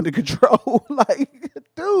get this under control. Like,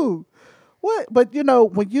 dude, What? But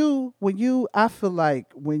I feel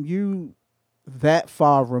like when you that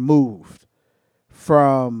far removed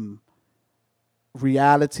from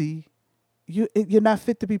reality, you're not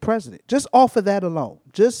fit to be president. Just off of that alone,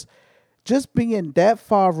 just being that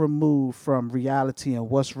far removed from reality and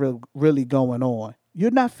what's really going on,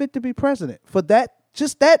 you're not fit to be president for that.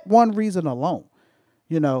 Just that one reason alone,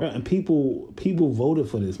 And people voted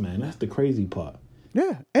for this man. That's the crazy part.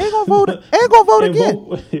 Yeah, ain't gonna vote. Ain't gonna vote again.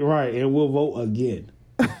 Right, and we'll vote again.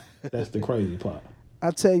 That's the crazy part.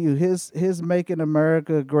 I tell you, his making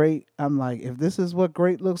America great. I'm like, if this is what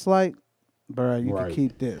great looks like, bro, you can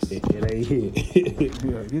keep this. It ain't here.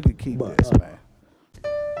 You can keep this, man.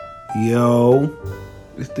 Yo,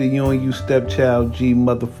 it's the You and You Stepchild G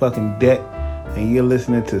motherfucking deck, and you're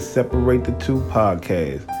listening to Separate the Two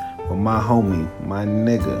podcast with my homie, my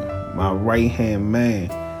nigga, my right hand man,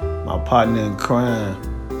 my partner in crime.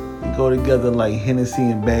 We go together like Hennessy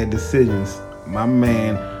and Bad Decisions. My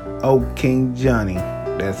man, O King Johnny.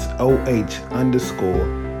 That's OH_KING_JONNY.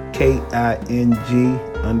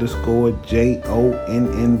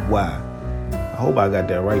 I hope I got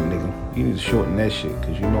that right, nigga. You need to shorten that shit,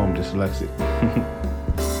 because you know I'm dyslexic.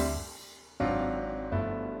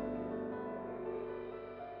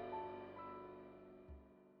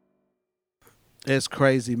 It's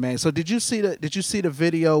crazy, man. So did you see the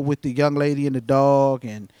video with the young lady and the dog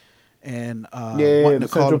and the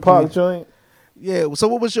Central Park joint? Yeah. So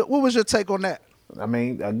what was your take on that? I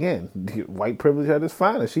mean, again, white privilege at its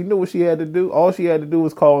finest. She knew what she had to do. All she had to do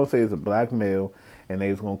was call and say it's a black male, and they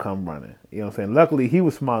was gonna come running. You know what I'm saying? Luckily, he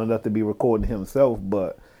was smart enough to be recording himself,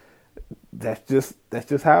 but that's just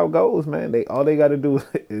how it goes, man. All they got to do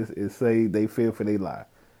is say they fear for their life.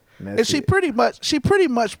 And she pretty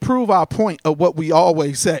much prove our point of what we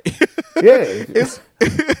always say. Yeah,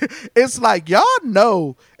 it's like y'all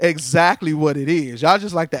know exactly what it is. Y'all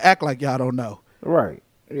just like to act like y'all don't know. Right.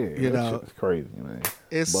 Yeah, it's crazy, man.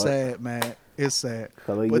 It's sad, man. It's sad.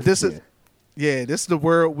 But this is the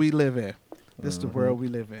world we live in. This is the world we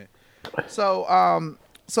live in. So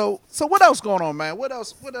so what else going on, man? What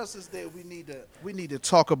else is there we need to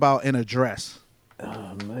talk about and address?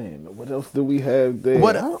 Oh man, what else do we have there?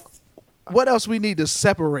 What else we need to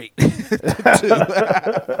separate? There's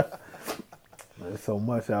so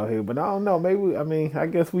much out here, but I don't know. Maybe I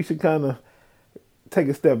guess we should kind of take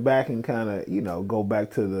a step back and kind of go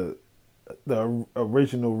back to the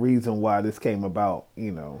original reason why this came about.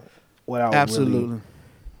 Without really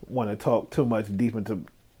want to talk too much deep into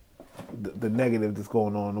the negative that's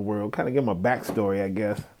going on in the world. Kind of give them a backstory, I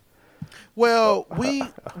guess. Well,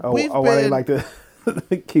 they like to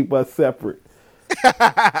keep us separate.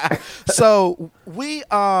 So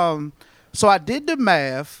I did the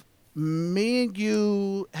math. Me and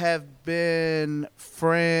you have been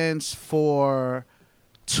friends for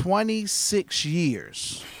 26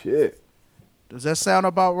 years. Shit. Does that sound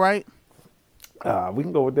about right? We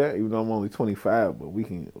can go with that, even though I'm only 25, but we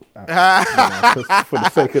can, for the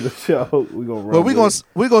sake of the show, we're going to run. Well,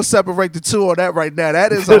 we're gonna separate the two on that right now.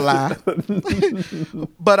 That is a lie.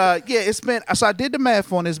 But it's been, so I did the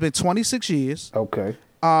math on it. It's been 26 years. Okay.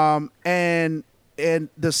 And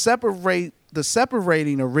the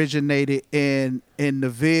separating originated in the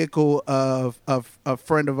vehicle of a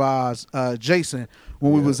friend of ours, Jason,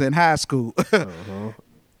 when we was in high school.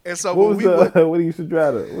 And so what he used to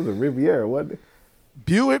drive? Was it Riviera? Wasn't it?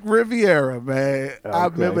 Buick Riviera, man. Okay. I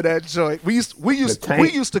remember that joint. We used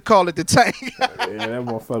to call it the tank. Yeah, that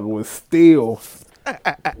motherfucker was steel. You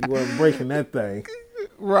wasn't breaking that thing.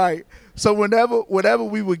 Right. So whenever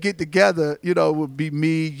we would get together, it would be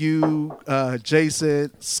me, you,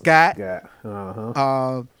 Jason, Scott.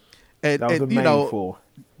 And that was the main four.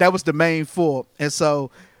 That was the main four. And so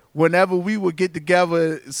whenever we would get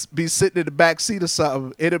together, be sitting in the back seat or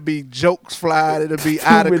something, it'll be jokes flying, it'll be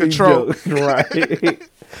out of control. Jokes, right.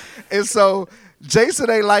 And so Jason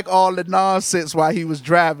ain't like all the nonsense while he was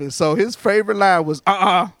driving. So his favorite line was,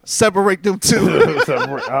 separate them two.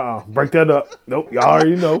 Break that up. Nope, y'all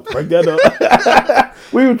already know. Break that up.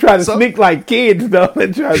 We would try to sneak like kids, though,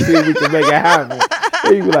 and try to see if we can make it happen.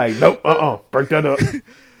 He'd be like, nope, break that up.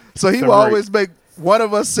 So he would always make one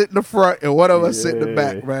of us sit in the front and one of us sit in the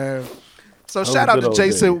back, man. So shout out to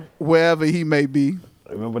Jason wherever he may be.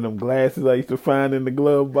 Remember them glasses I used to find in the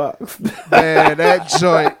glove box? Man, that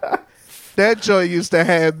joint used to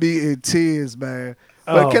have me in tears, man.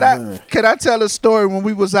 But can I tell a story when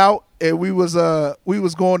we was out and we was going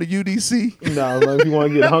to UDC? No, if you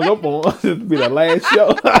want to get hung up on, this will be the last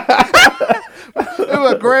show. It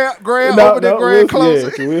was grand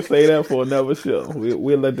closing. Yeah, we'll say that for another show.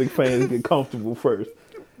 We'll let the fans get comfortable first.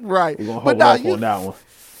 Right. We're gonna hold off on that one.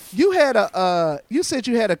 You had you said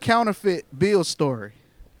you had a counterfeit bill story.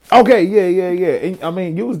 Okay, yeah. And, I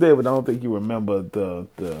mean, you was there, but I don't think you remember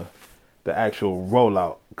the actual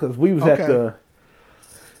rollout because we was at the.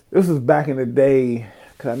 This was back in the day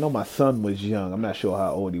because I know my son was young. I'm not sure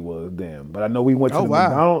how old he was then, but I know we went to the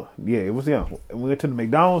McDonald's. Yeah, it was young. We went to the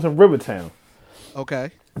McDonald's in Rivertown.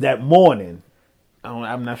 Okay. That morning,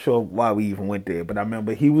 I'm not sure why we even went there, but I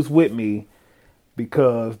remember he was with me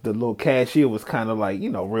because the little cashier was kind of like,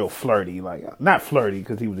 real flirty. Like, not flirty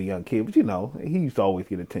because he was a young kid, but, he used to always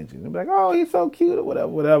get attention. He'd be like, oh, he's so cute or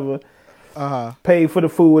whatever. Paid for the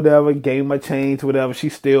food, whatever, gave my change, whatever. She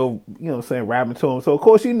still, rapping to him. So, of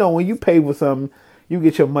course, when you pay for something, you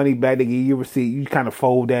get your money back, they give you your receipt, you kind of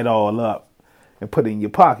fold that all up and put it in your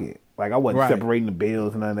pocket. Like, I wasn't separating the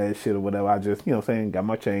bills and none of that shit or whatever. I just, got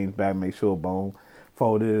my change back, make sure, boom,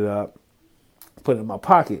 folded it up, put it in my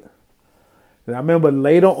pocket. And I remember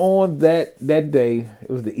later on that day, it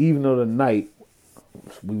was the evening of the night,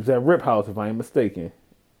 we was at Rip House, if I ain't mistaken.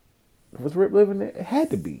 Was Rip living there? It had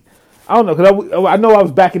to be. I don't know, because I know I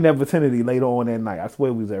was back in that vicinity later on that night. I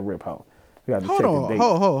swear we was at Rip House. We got to check the date.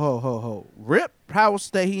 Hold. Rip House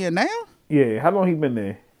that he in now? Yeah, how long he been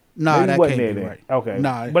there? Nah, that can't be right. Okay.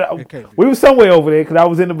 Nah, but we was somewhere over there because I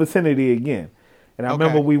was in the vicinity again. And I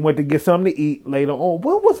remember we went to get something to eat later on.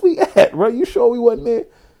 Where was we at, right? You sure we wasn't there?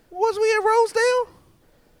 Was we at Rosedale?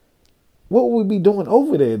 What would we be doing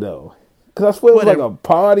over there, though? Because I swear it was like a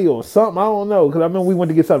party or something. I don't know. Because I remember we went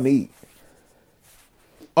to get something to eat.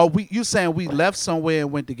 Oh, you saying we left somewhere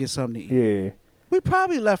and went to get something to eat? Yeah. We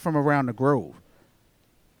probably left from around the Grove.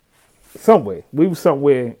 Somewhere. We was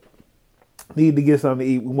somewhere, needed to get something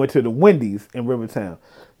to eat. We went to the Wendy's in Rivertown.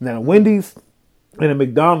 Now, the Wendy's and the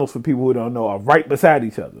McDonald's, for people who don't know, are right beside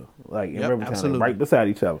each other. Like in Rivertown, right beside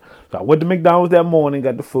each other. So I went to McDonald's that morning,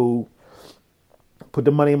 got the food, put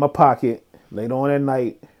the money in my pocket. Later on that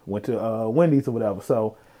night, went to Wendy's or whatever.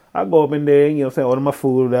 So I go up in there, order my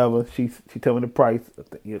food or whatever. She tell me the price.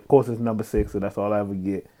 Of course, it's number 6, so that's all I ever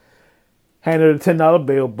get. Hand her the $10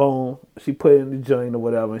 bill, boom. She put it in the joint or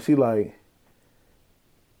whatever, and she like,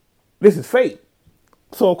 this is fake.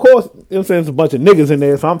 So, of course, there's a bunch of niggas in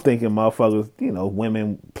there, so I'm thinking motherfuckers,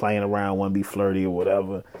 women playing around, want to be flirty or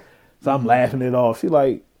whatever. So I'm laughing it off. She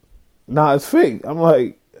like, nah, it's fake. I'm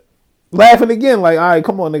like, laughing again, like, all right,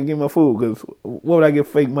 come on, nigga, give me my food, because where would I get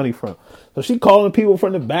fake money from? So she calling people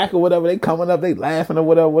from the back or whatever. They coming up, they laughing or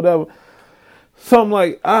whatever. So I'm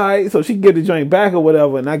like, all right. So she get the joint back or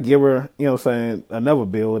whatever, and I give her, another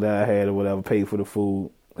bill that I had or whatever, paid for the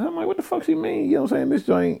food. And I'm like, what the fuck she mean? This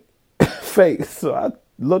joint fake. So I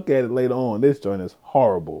look at it later on. This joint is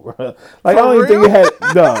horrible, bro. Like, I don't even think it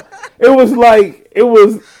had, no. It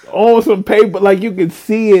was on some paper, like you could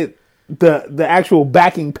see it, the actual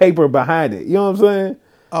backing paper behind it. You know what I'm saying?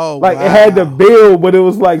 Oh, like wow. It had the bill, but it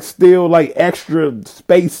was like still like extra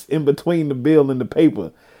space in between the bill and the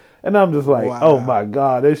paper. And I'm just like, oh my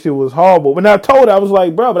God, that shit was horrible. But I told her, I was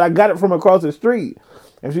like, bro, but I got it from across the street.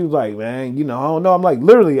 And she was like, man, I don't know. I'm like,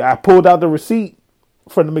 literally, I pulled out the receipt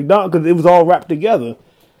from the McDonald's because it was all wrapped together.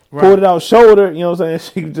 Right. Pulled it out, showed her, you know what I'm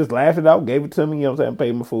saying? She just laughed it out, gave it to me, you know what I'm saying?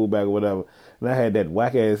 Paid my food back or whatever. And I had that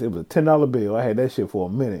whack ass, it was a $10 bill. I had that shit for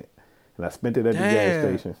a minute. And I spent it at the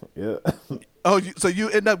gas station. Yeah. Oh, so you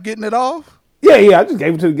end up getting it off? Yeah, I just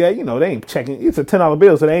gave it to the guy. They ain't checking. It's a $10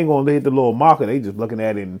 bill, so they ain't going to hit the little marker. They just looking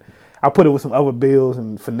at it. And I put it with some other bills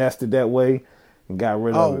and finessed it that way and got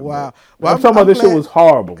rid of it. Oh, wow. Well, I'm talking about this shit was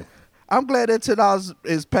horrible. I'm glad that $10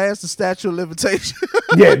 is past the statute of limitation.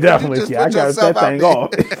 Yeah, definitely. Yeah, I got that thing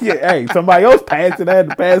off. Yeah, hey, somebody else passed it. I had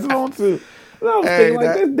to pass it on too. And I was thinking,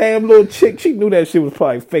 like, this damn little chick, she knew that shit was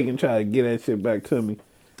probably fake and trying to get that shit back to me.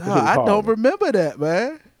 I don't remember that,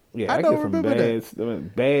 man. Yeah, I don't remember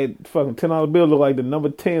that. Bad fucking $10 bill look like the number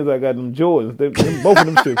 10s I got them Jordans. Both of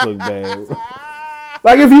them shits look bad.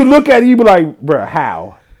 Like, if you look at it, you be like, bruh,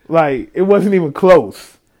 how? Like, it wasn't even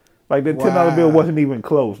close. Like, the $10 bill wasn't even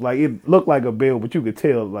close. Like, it looked like a bill, but you could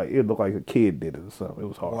tell, like, it looked like a kid did it or something. It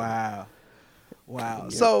was hard. Wow. Yeah.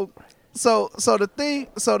 So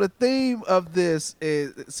the theme of this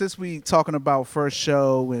is, since we talking about first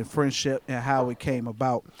show and friendship and how it came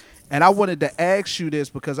about, and I wanted to ask you this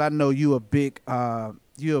because I know you're a big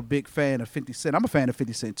fan of 50 Cent. I'm a fan of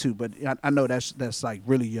 50 Cent too, but I know that's like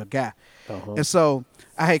really your guy. Uh-huh. And so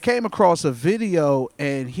I had came across a video,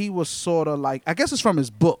 and he was sort of like, I guess it's from his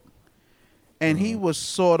book, and he was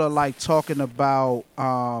sort of like talking about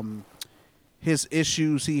his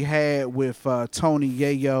issues he had with Tony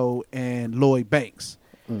Yayo and Lloyd Banks.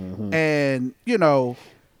 Mm-hmm. And,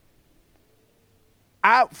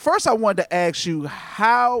 I wanted to ask you,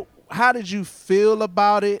 how you feel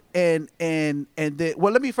about it? And then,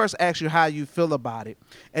 well, let me first ask you how you feel about it,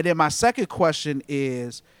 and then my second question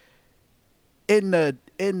is, in the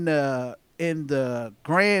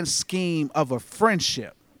grand scheme of a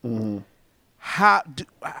friendship, how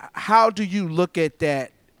do you look at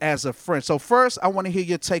that as a friend? So first, I want to hear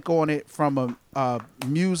your take on it from a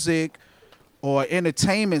music or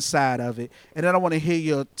entertainment side of it, and then I want to hear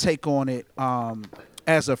your take on it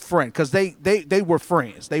as a friend, because they were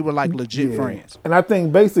friends. They were like legit friends. And I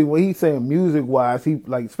think basically what he's saying music wise, he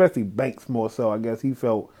like, especially Banks more so, I guess he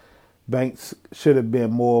felt Banks should have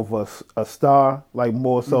been more of a star, like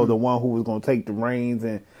more so the one who was going to take the reins,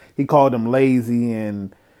 and he called him lazy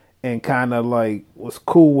and kind of like was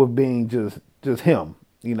cool with being just him.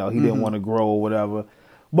 You know, he didn't want to grow or whatever.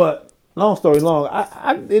 But long story long,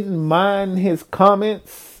 I didn't mind his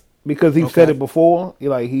comments because he said it before.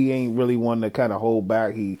 Like, he ain't really one to kind of hold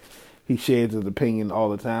back. He shares his opinion all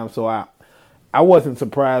the time. So I wasn't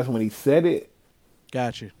surprised when he said it.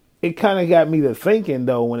 Got you. It kind of got me to thinking,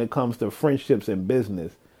 though, when it comes to friendships and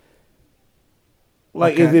business.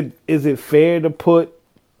 Like, is it fair to put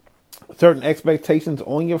certain expectations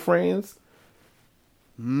on your friends?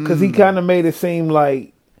 Because he kind of made it seem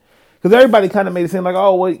like, because everybody kind of made it seem like,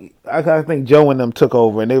 oh, well, I think Joe and them took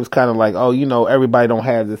over, and they was kind of like, oh, you know, everybody don't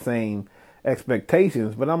have the same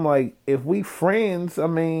expectations. But I'm like, if we friends, I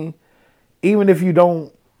mean, even if you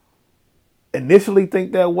don't initially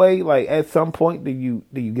think that way, like, at some point, do you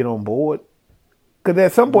get on board? Because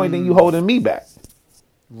at some point, then you holding me back.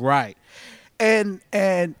 Right. And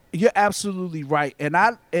you're absolutely right.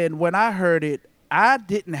 And when I heard it, I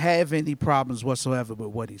didn't have any problems whatsoever with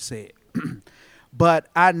what he said. But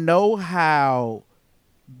I know how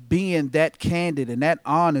being that candid and that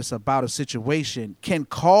honest about a situation can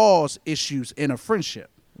cause issues in a friendship.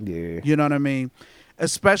 Yeah. You know what I mean?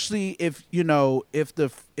 Especially if, you know, if the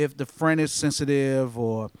friend is sensitive,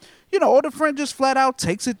 or, you know, or the friend just flat out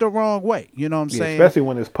takes it the wrong way. You know what I'm saying? Especially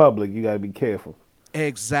when it's public, you got to be careful.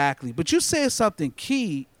 Exactly. But you said something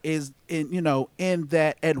key is in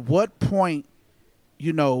that at what point,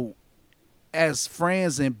 you know, as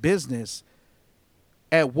friends in business,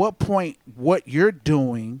 at what point what you're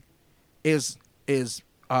doing is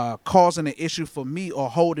causing an issue for me or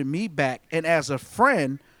holding me back. And as a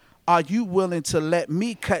friend, are you willing to let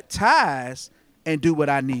me cut ties and do what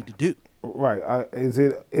I need to do? Right. Is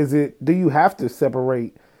it? Do you have to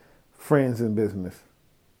separate friends and business?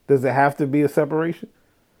 Does it have to be a separation?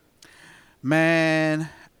 Man,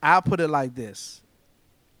 I'll put it like this.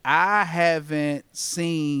 I haven't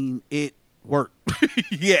seen it work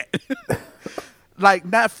yet. Like,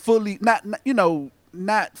 not fully,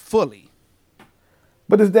 not fully.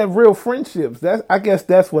 But is that real friendships? I guess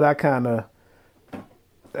that's what I kind of.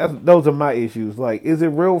 Those are my issues. Like, is it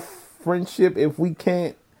real friendship if we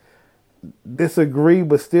can't disagree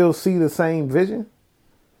but still see the same vision?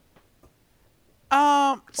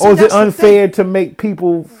 Or is it unfair to make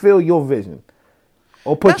people feel your vision,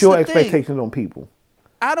 or put your expectations on people?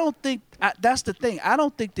 I don't think that's the thing. I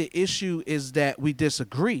don't think the issue is that we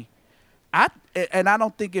disagree. I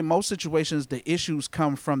don't think in most situations the issues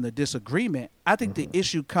come from the disagreement. I think the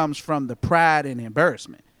issue comes from the pride and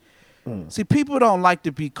embarrassment. See, people don't like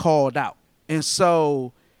to be called out, and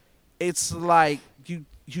so it's like you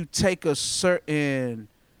take a certain.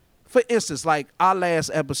 For instance, like our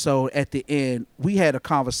last episode at the end, we had a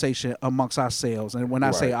conversation amongst ourselves. And when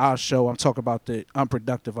I say our show, I'm talking about the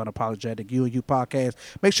Unproductive, Unapologetic, You and You podcast.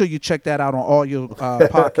 Make sure you check that out on all your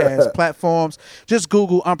podcast platforms. Just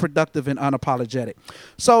Google Unproductive and Unapologetic.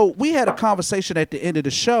 So we had a conversation at the end of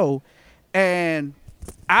the show, and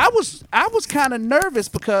I was kind of nervous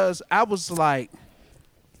because I was like,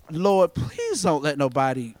 Lord, please don't let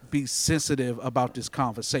nobody be sensitive about this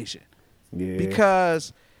conversation. Yeah.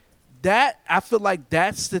 Because I feel like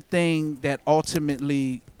that's the thing that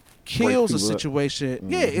ultimately kills a situation. Mm-hmm.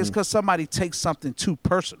 Yeah, it's because somebody takes something too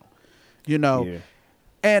personal, you know. Yeah.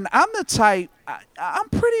 And I'm the type, I'm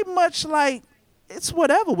pretty much like, it's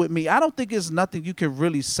whatever with me. I don't think it's nothing you can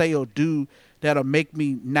really say or do that'll make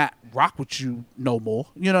me not rock with you no more.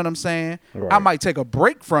 You know what I'm saying? Right. I might take a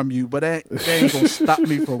break from you, but that ain't going to stop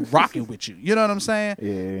me from rocking with you. You know what I'm saying?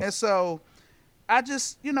 Yeah. And so I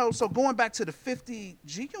just, so going back to the 50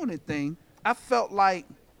 G unit thing, I felt like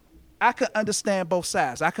I could understand both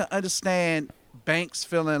sides. I could understand Banks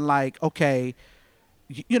feeling like, okay,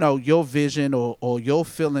 your vision or your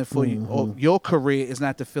feeling for you or your career is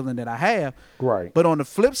not the feeling that I have. Right. But on the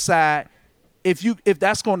flip side, if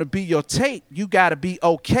that's going to be your take, you got to be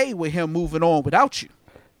okay with him moving on without you.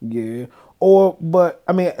 Yeah. But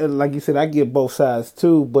I mean, like you said, I get both sides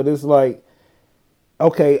too, but it's like,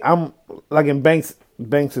 okay, I'm like in Banks'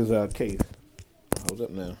 Banks's case. Hold up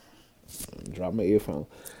now. Drop my earphone.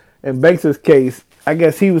 In Banks's case, I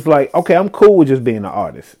guess he was like, okay, I'm cool with just being an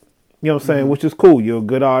artist. You know what I'm saying? Which is cool. You're a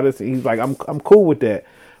good artist. He's like, I'm cool with that.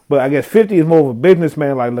 But I guess 50 is more of a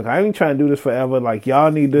businessman. Like, look, I ain't trying to do this forever. Like,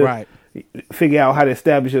 y'all need to figure out how to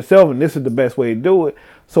establish yourself, and this is the best way to do it.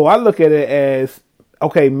 So I look at it as,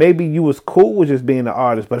 okay, maybe you was cool with just being an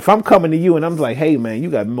artist, but if I'm coming to you and I'm like, hey, man, you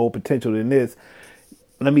got more potential than this,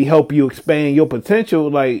 let me help you expand your potential,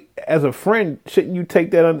 like, as a friend, shouldn't you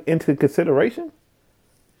take that into consideration?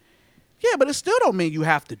 Yeah, but it still don't mean you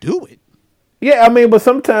have to do it. Yeah, I mean, but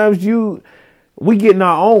sometimes we get in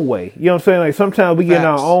our own way. You know what I'm saying? Like, sometimes we get in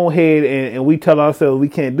our own head and we tell ourselves we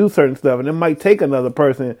can't do certain stuff, and it might take another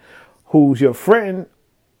person who's your friend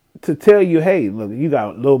to tell you, hey, look, you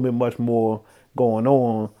got a little bit much more going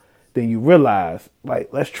on than you realize. Like,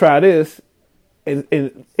 let's try this. And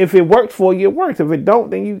if it works for you, it works. If it don't,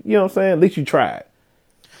 then you know what I'm saying? At least you tried.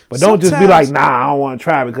 But don't just be like, nah, I don't want to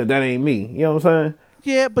try because that ain't me. You know what I'm saying?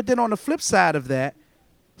 Yeah, but then on the flip side of that,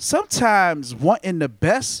 sometimes wanting the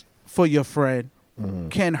best for your friend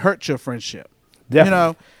can hurt your friendship. Definitely. You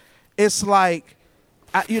know, it's like,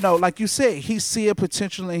 like you said, he see a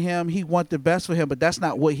potential in him. He want the best for him, but that's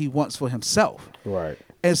not what he wants for himself. Right.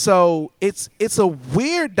 And so it's a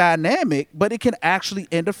weird dynamic, but it can actually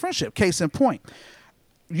end a friendship. Case in point,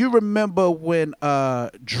 you remember when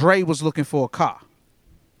Dre was looking for a car.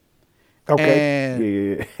 Okay.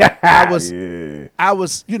 And yeah. I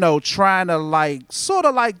was, trying to sort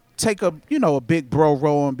of take a big bro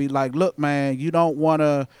role and be like, look, man, you don't want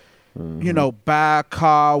to, buy a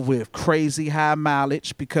car with crazy high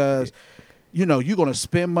mileage because, you're going to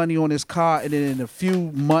spend money on this car, and then in a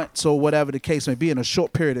few months or whatever the case may be, in a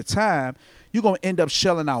short period of time, you're going to end up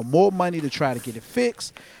shelling out more money to try to get it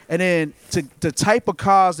fixed. And then the type of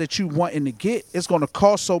cars that you wanting to get, it's going to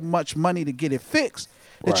cost so much money to get it fixed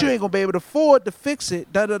that you ain't going to be able to afford to fix it.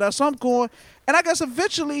 So I'm going, and I guess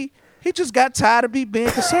eventually he just got tired of me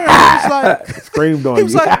being concerned. He was like, screamed on you. He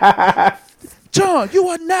was like, John, you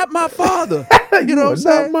are not my father. You know what I'm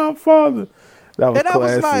saying? Not my father. That was classic. I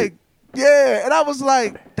was like, yeah, and I was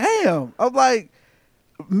like, damn. I'm like,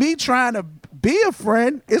 me trying to be a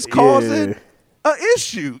friend is causing an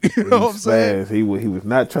issue. You know what I'm saying? He was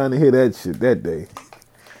not trying to hear that shit that day.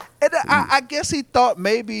 And I guess he thought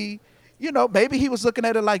maybe he was looking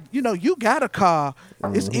at it like, you got a car.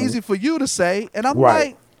 It's easy for you to say. And I'm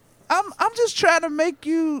like, I'm just trying to make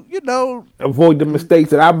you, avoid the mistakes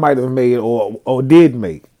that I might have made or did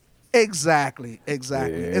make. Exactly. Yeah.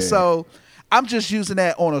 And so I'm just using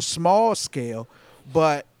that on a small scale,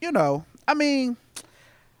 but I mean,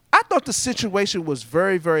 I thought the situation was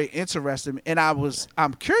very, very interesting, and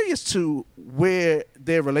I'm curious to where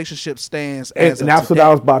their relationship stands. And that's what I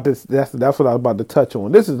was about to. That's what I was about to touch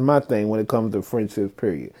on. This is my thing when it comes to friendships.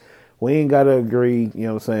 Period. We ain't gotta agree. You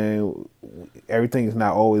know what I'm saying? Everything is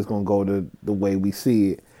not always gonna go the way we see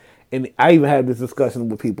it. And I even had this discussion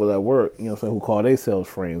with people at work. You know what I'm saying? Who call themselves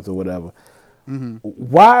friends or whatever. Mm-hmm.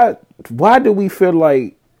 Why do we feel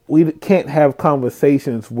like we can't have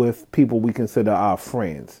conversations with people we consider our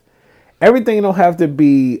friends? Everything don't have to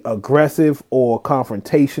be aggressive or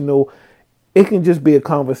confrontational. It can just be a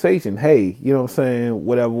conversation. Hey, you know what I'm saying?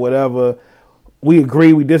 Whatever. We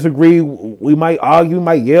agree, we disagree, we might argue, we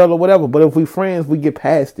might yell or whatever. But if we friends, we get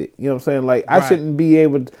past it. You know what I'm saying? Like, I shouldn't be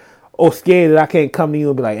able to, or scared that I can't come to you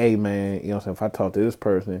and be like, hey, man, you know what I'm saying? If I talk to this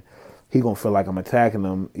person, he going to feel like I'm attacking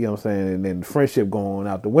them, you know what I'm saying? And then the friendship going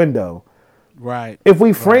out the window. Right. If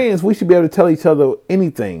we friends, we should be able to tell each other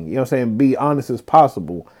anything, you know what I'm saying? Be honest as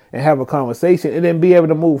possible and have a conversation and then be able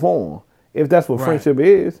to move on, if that's what friendship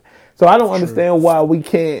is. So I don't understand why we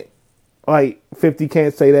can't, like, 50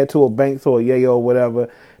 can't say that to a Banks or a Yayo or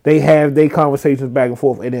whatever. They have their conversations back and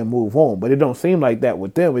forth and then move on. But it don't seem like that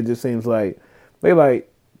with them. It just seems like they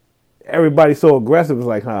like, everybody's so aggressive. It's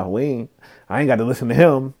like, I ain't got to listen to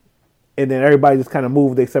him. And then everybody just kind of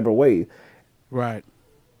moved their separate ways. Right.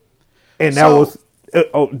 And that was,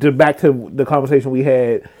 back to the conversation we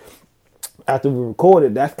had after we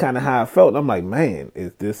recorded, that's kind of how I felt. I'm like, man,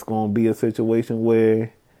 is this going to be a situation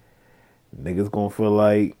where niggas going to feel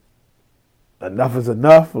like enough is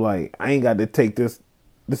enough? Like, I ain't got to take this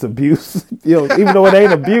abuse, even though it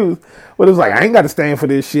ain't abuse, but it's like, I ain't got to stand for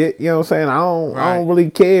this shit. You know what I'm saying? I don't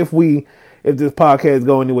really care if this podcast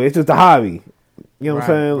go anywhere. It's just a hobby. You know what I'm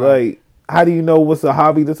saying? Right. Like, how do you know what's a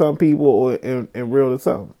hobby to some people or in real to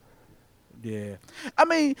some? Yeah. I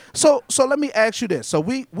mean, so let me ask you this. So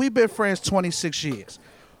we've been friends 26 years.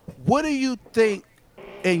 What do you think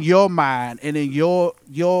in your mind and in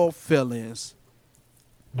your feelings,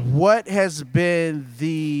 what has been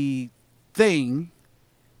the thing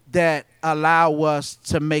that allow us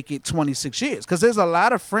to make it 26 years. Because there's a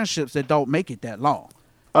lot of friendships that don't make it that long.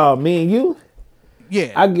 Me and you?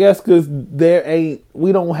 Yeah. I guess because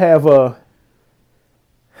we don't have a,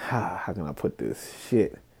 how can I put this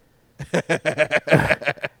shit?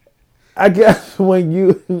 I guess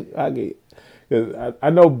because I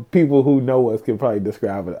know people who know us can probably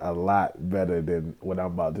describe it a lot better than what I'm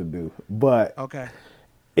about to do. But Okay.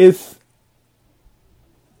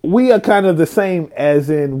 we are kind of the same as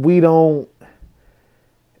in we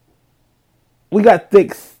got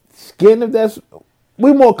thick skin, if that's,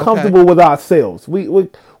 we're more comfortable with ourselves. We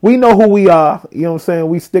know who we are, you know what I'm saying?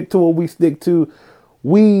 We stick to what we stick to.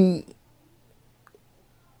 We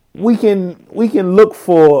can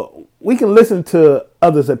listen to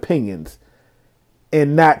others' opinions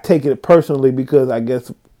and not take it personally, because I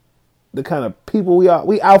guess the kind of people we are,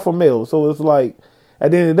 we alpha males. So it's like,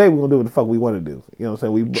 at the end of the day, we're going to do what the fuck we want to do. You know what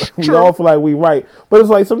I'm saying? We all feel like we right. But it's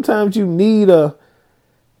like sometimes you need I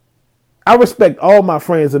respect all my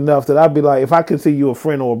friends enough that I'd be like, if I consider you a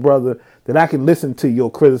friend or a brother, that I can listen to your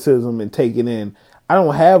criticism and take it in. I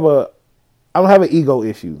don't have an ego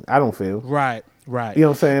issue. I don't feel. Right. You know what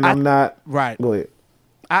I'm saying? I'm not. Right. Go ahead.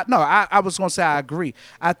 I was gonna say I agree.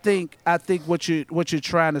 I think what you're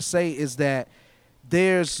trying to say is that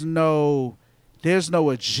there's no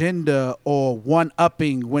agenda or one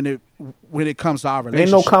upping when it comes to our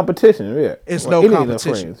relationship. Ain't no competition. Yeah. It's no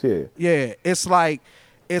competition. Friends, yeah. It's like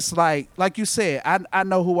you said. I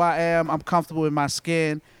know who I am. I'm comfortable in my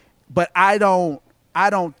skin, but I don't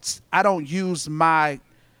use my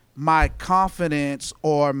confidence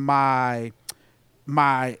or my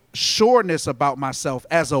sureness about myself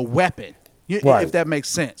as a weapon, right. If that makes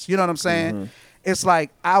sense. You know what I'm saying? Mm-hmm. It's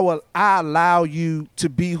like I allow you to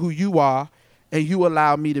be who you are, and you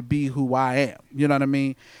allow me to be who I am. You know what I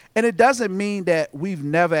mean? And it doesn't mean that we've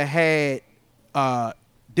never had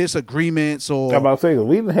disagreements or. I'm about to say,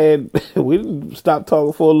 we didn't stop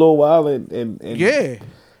talking for a little while and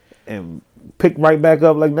pick right back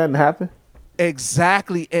up like nothing happened.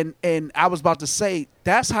 Exactly, and I was about to say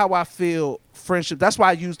that's how I feel friendship. That's why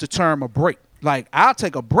I use the term a break. Like, I'll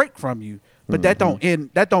take a break from you, but that don't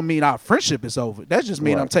mean our friendship is over. That just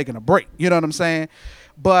means I'm taking a break. You know what I'm saying?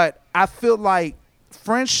 But I feel like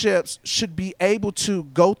friendships should be able to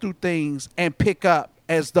go through things and pick up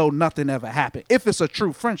as though nothing ever happened, if it's a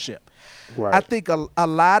true friendship. Right. I think a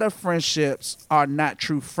lot of friendships are not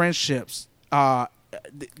true friendships. A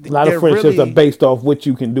lot of friendships are based off what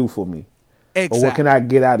you can do for me. Exactly. Or what can I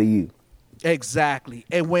get out of you? Exactly.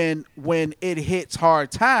 And when it hits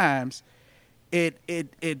hard times,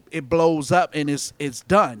 it blows up and it's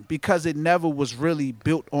done, because it never was really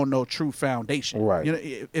built on no true foundation. Right. You know,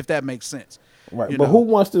 if that makes sense. Right. But who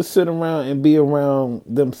wants to sit around and be around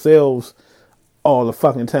themselves all the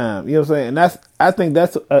fucking time? You know what I'm saying? And I think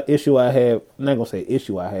that's an issue I have. I'm not gonna say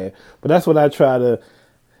issue I have, but that's what I try to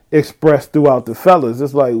express throughout the fellas.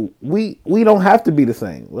 It's like we don't have to be the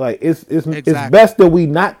same. Like it's best that we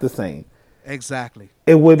not the same. Exactly.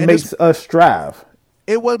 It makes us strive.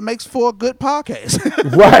 It what makes for a good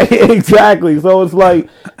podcast. Right, exactly. So it's like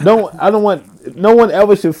no one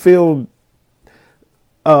ever should feel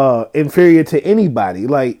inferior to anybody.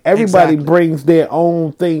 Like everybody brings their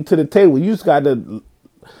own thing to the table. You just got to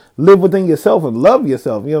live within yourself and love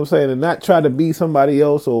yourself, you know what I'm saying? And not try to be somebody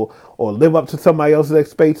else or live up to somebody else's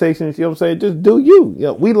expectations, you know what I'm saying? Just do you. You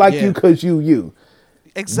know, we like you because you.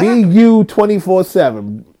 Exactly. Be you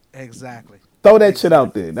 24/7. Exactly. Throw that shit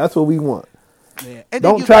out there. That's what we want. Yeah. And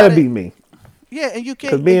don't try to be me. Yeah, and you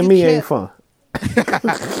can't. Because being me ain't fun.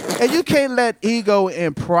 And you can't let ego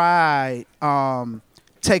and pride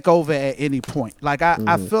take over at any point. Like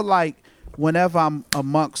I feel like whenever I'm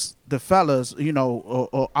amongst the fellas, you know,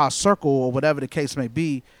 or our circle or whatever the case may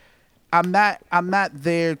be, I'm not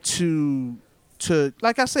there to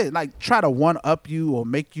like I said, like try to one up you or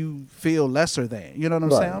make you feel lesser than. You know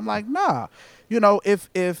what I'm saying? I'm like, nah. You know, if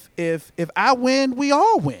I win, we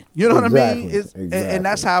all win. You know what I mean? And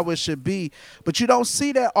that's how it should be. But you don't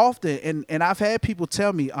see that often. And I've had people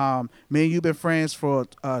tell me, me and you been friends for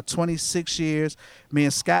 26 years. Me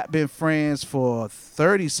and Scott been friends for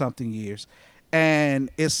 30-something years. And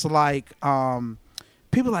it's like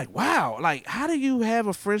people like, wow, like how do you have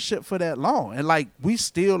a friendship for that long? And like we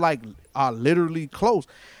still like are literally close.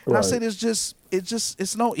 And I said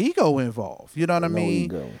it's no ego involved. You know what I mean?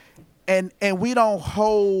 Ego. And we don't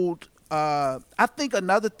hold I think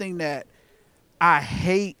another thing that I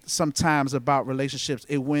hate sometimes about relationships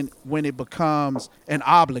is when it becomes an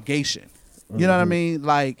obligation. You know what I mean?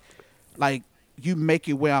 Like you make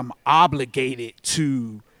it where I'm obligated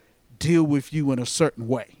to deal with you in a certain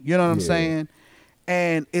way. You know what I'm saying?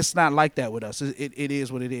 And it's not like that with us. It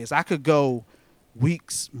is what it is. I could go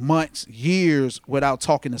weeks, months, years without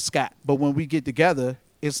talking to Scott, but when we get together,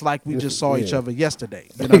 it's like we just saw each other yesterday.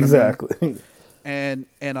 You know exactly. what I mean?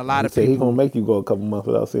 And a lot of He people gonna make you go a couple months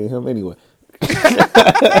without seeing him anyway.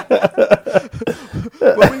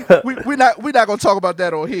 But we're not gonna talk about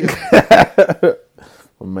that on here.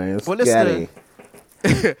 Oh, man, Well, Scotty.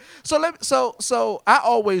 So I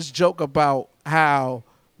always joke about how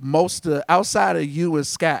outside of you and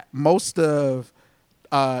Scott, most of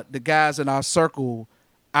the guys in our circle,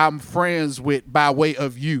 I'm friends with by way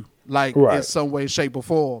of you, like in some way, shape, or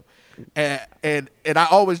form. And I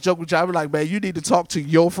always joke with you. I'm like, man, you need to talk to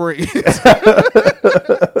your friends.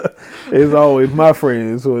 It's always my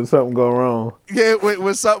friends when something go wrong. Yeah,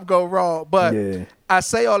 when something go wrong. But Yeah. I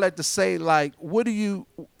say all that to say, like, what is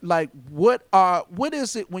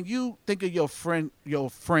it when you think of your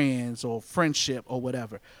friends or friendship or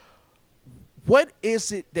whatever? What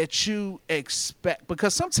is it that you expect?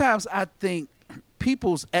 Because sometimes I think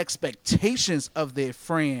people's expectations of their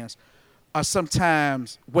friends are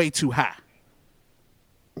sometimes way too high.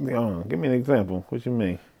 Give me an example. What you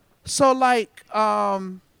mean? So let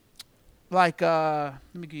me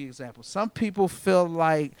give you an example. Some people feel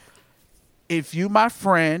like if you my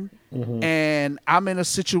friend and I'm in a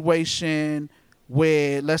situation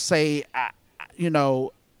where, let's say, I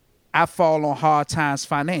fall on hard times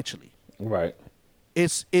financially. Right.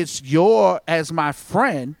 It's as my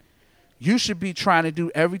friend, you should be trying to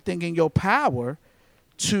do everything in your power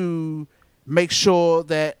to make sure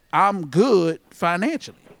that I'm good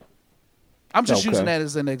financially. I'm just using that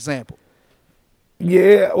as an example.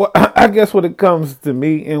 Yeah, well, I guess when it comes to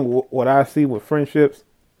me and what I see with friendships,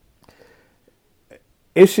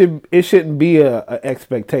 it shouldn't be a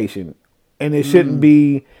expectation, and it shouldn't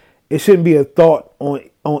be a thought on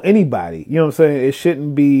anybody. You know what I'm saying? It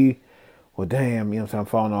shouldn't be, well, damn, you know what I'm saying, I'm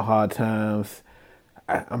falling on hard times.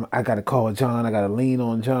 I got to call John. I got to lean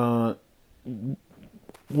on John.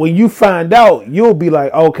 When you find out, you'll be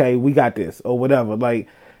like, okay, we got this or whatever. Like,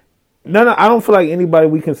 I don't feel like anybody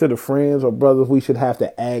we consider friends or brothers, we should have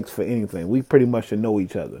to ask for anything. We pretty much should know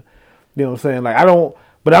each other. You know what I'm saying? Like,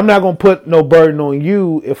 but I'm not going to put no burden on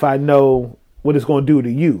you if I know what it's going to do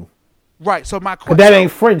to you. Right. So my question, that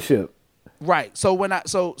ain't friendship. Right. So when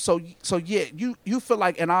yeah, you feel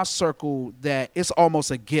like in our circle that it's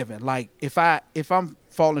almost a given. Like if I'm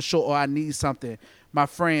falling short or I need something, my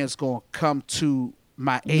friends going to come to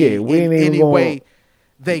my aid in any way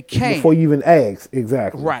they can before you even ask.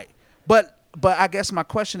 Exactly. Right. But I guess my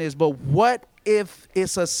question is, but what if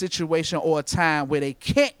it's a situation or a time where they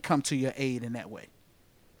can't come to your aid in that way?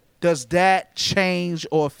 Does that change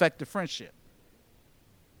or affect the friendship?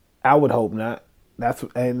 I would hope not.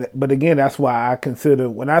 But again, that's why I consider,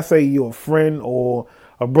 when I say you're a friend or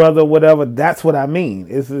a brother or whatever, that's what I mean.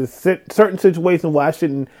 It's a certain situation where I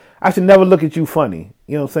should never look at you funny.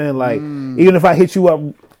 You know what I'm saying? Like, even if I hit you up,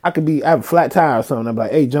 I have a flat tire or something. I'm like,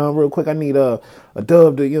 hey, John, real quick, I need a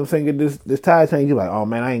dub to, you know what I'm saying, get this tire change. You're like, oh,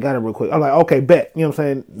 man, I ain't got it real quick. I'm like, okay, bet. You know what I'm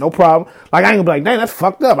saying? No problem. Like, I ain't gonna be like, dang, that's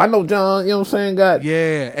fucked up. I know John, you know what I'm saying,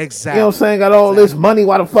 Yeah, exactly. You know what I'm saying, got all this money.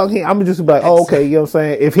 Why the fuck I'm just be like, oh, okay, you know what I'm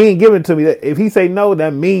saying? If he ain't give it to me, if he say no,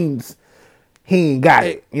 that means he ain't got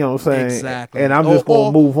it. You know what I'm saying? Exactly. And I'm just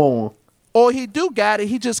gonna move on. Or he do got it,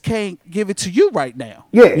 he just can't give it to you right now.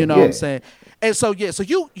 Yeah. You know what I'm saying? And so, yeah, so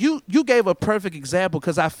you gave a perfect example,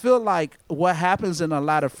 because I feel like what happens in a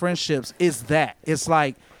lot of friendships is that it's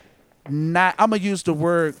like I'm going to use the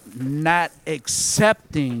word not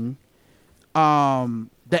accepting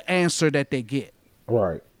the answer that they get.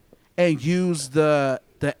 Right. And use the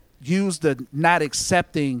not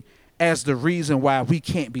accepting as the reason why we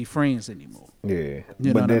can't be friends anymore. Yeah. You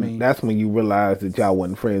know but what then I mean? that's when you realize that y'all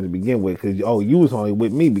wasn't friends to begin with, because, you was only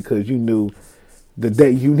with me because you knew the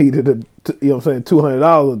day you needed you know what I'm saying,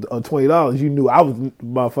 $200 or $20, you knew I was the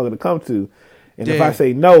motherfucker to come to. And if I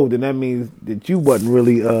say no, then that means that you wasn't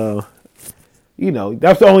really,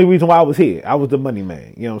 that's the only reason why I was here. I was the money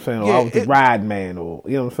man, you know what I'm saying? Or I was the ride man, or,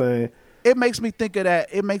 you know what I'm saying? It makes me think of that.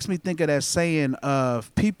 It makes me think of that saying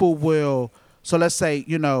of people will, so let's say,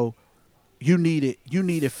 you needed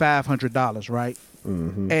 $500, right?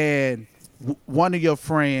 Mm-hmm. And one of your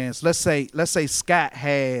friends, let's say Scott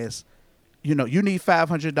has, you need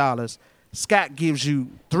 $500. Scott gives you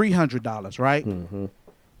 $300, right? Mm-hmm.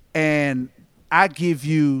 And I give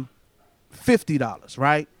you $50,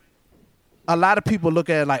 right? A lot of people look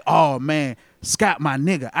at it like, oh man, Scott, my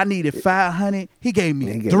nigga, I needed $500. He gave me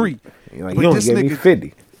 $300. Like, he only gave me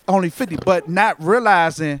 $50. Only $50, but not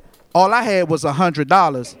realizing all I had was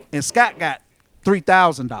 $100, and Scott got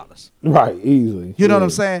 $3,000. Right, easily. You know what I'm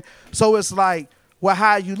saying? So it's like, Well,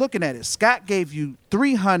 how are you looking at it? Scott gave you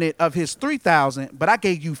 300 of his 3,000, but I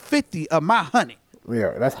gave you 50 of my 100.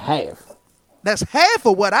 Yeah, that's half. That's half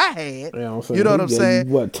of what I had. You know what I'm saying? You know what I'm He gave saying?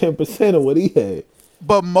 you, what, 10% of what he had?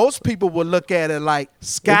 But most people would look at it like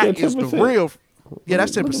Scott is the 10%. real. Yeah,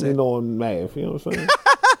 that's Look at me 10%. knowing math, you know what I'm saying?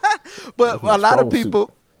 But my a lot of strong suit.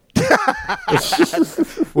 people.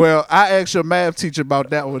 Well, I asked your math teacher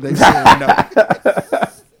about that one. They said no.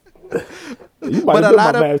 You might But a have been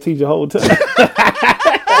lot my of- math teacher the whole time.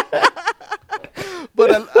 But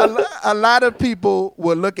a lot of people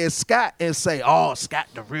will look at Scott and say, "Oh, Scott,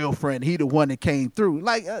 the real friend. He the one that came through."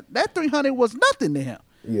 Like that 300 was nothing to him.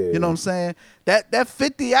 Yeah. You know what I'm saying? That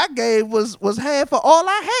 50 I gave was half of all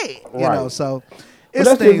I had. You know, Right. so But it's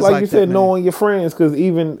that's things just like like you that, said, man. knowing your friends. Because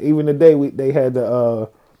even today, they had the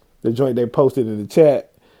joint they posted in the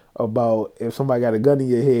chat about if somebody got a gun in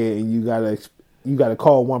your head and you gotta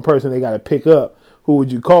call one person, they gotta pick up. Who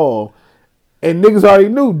would you call? And niggas already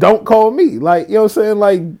knew, don't call me. Like, you know what I'm saying?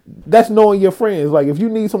 Like, that's knowing your friends. Like, if you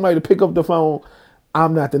need somebody to pick up the phone,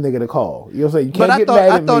 I'm not the nigga to call. You know what I'm saying? You can't But get mad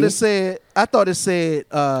at I thought me. it said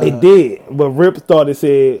It did, but Rip thought it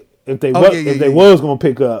said if they was gonna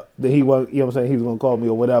pick up, then he was, you know what I'm saying, he was gonna call me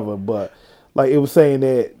or whatever. But like it was saying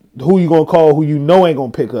that who you gonna call, who you know ain't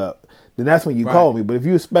gonna pick up, then that's when you call me. But if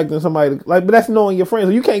you expecting somebody to, like, but that's knowing your friends.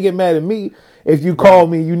 So you can't get mad at me if you call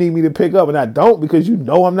me, you need me to pick up, and I don't because you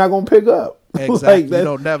know I'm not gonna pick up. Exactly. You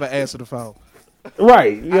don't never answer the phone.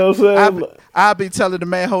 Right. You know what I'm saying? I'll be telling the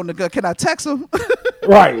man holding the gun, can I text him?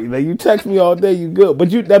 Right. Like you text me all day, you good. But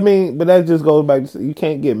that just goes back to you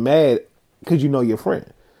can't get mad because you know your friend.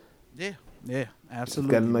 Yeah,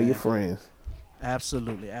 absolutely. You gotta know man. your friends.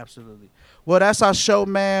 Absolutely. Well, that's our show,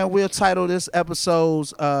 man. We'll title this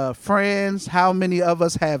episode's Friends. How many of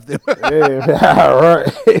us have them? Yeah, all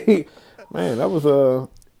right. Man, that was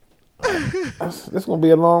this gonna be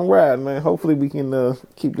a long ride, man. Hopefully we can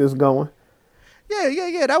keep this going.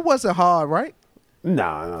 Yeah. That wasn't hard, right?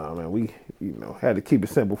 Nah, man. We had to keep it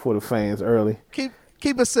simple for the fans early. Keep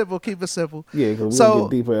it simple. Yeah, because we'll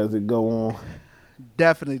get deeper as it go on.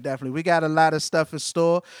 Definitely. We got a lot of stuff in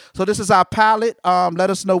store. So this is our pilot. Let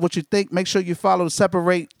us know what you think. Make sure you follow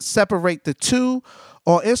Separate the Two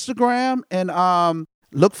on Instagram and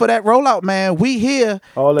look for that rollout, man. We here.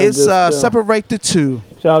 All that It's good stuff. Separate the Two.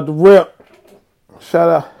 Shout out to Rip.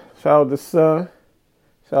 Shout out to Sun.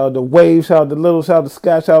 Shout out to Wave. Shout out to Little. Shout out to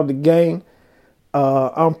Scott. Shout out to Gang.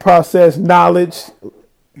 Unprocessed knowledge.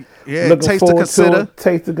 Yeah, Looking taste to forward consider. it.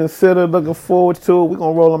 Taste to consider. Looking forward to it. We're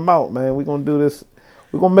gonna roll them out, man. We're gonna do this.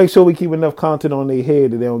 We're gonna make sure we keep enough content on their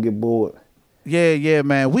head that they don't get bored. Yeah,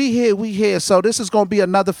 man. We here. So this is going to be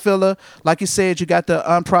another filler. Like you said, you got the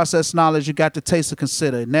unprocessed knowledge. You got the taste to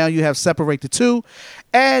consider. Now you have Separate the Two.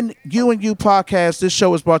 And You and You podcast. This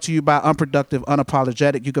show is brought to you by Unproductive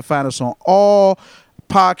Unapologetic. You can find us on all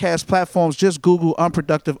podcast platforms. Just Google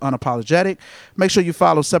Unproductive Unapologetic. Make sure you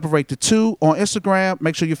follow Separate the Two on Instagram.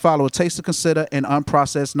 Make sure you follow A Taste to Consider and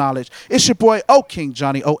Unprocessed Knowledge. It's your boy O King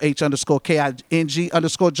Johnny,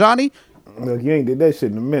 OH_KING_Johnny. Look, you ain't did that shit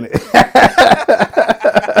in a minute.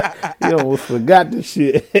 You almost forgot the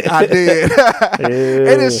shit. I did.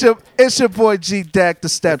 And it's your boy G Deck, the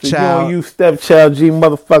stepchild. You stepchild G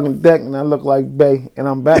motherfucking Deck, and I look like Bay, and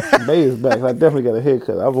I'm back. Bay is back. I definitely got a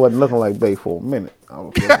haircut. I wasn't looking like Bay for a minute. I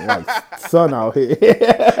was looking like Son out here.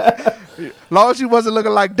 Long as you wasn't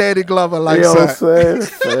looking like Danny Glover, like you know what I'm son.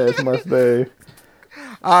 saying? That's my stay.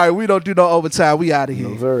 All right, we don't do no overtime. We out of here.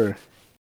 No, sir.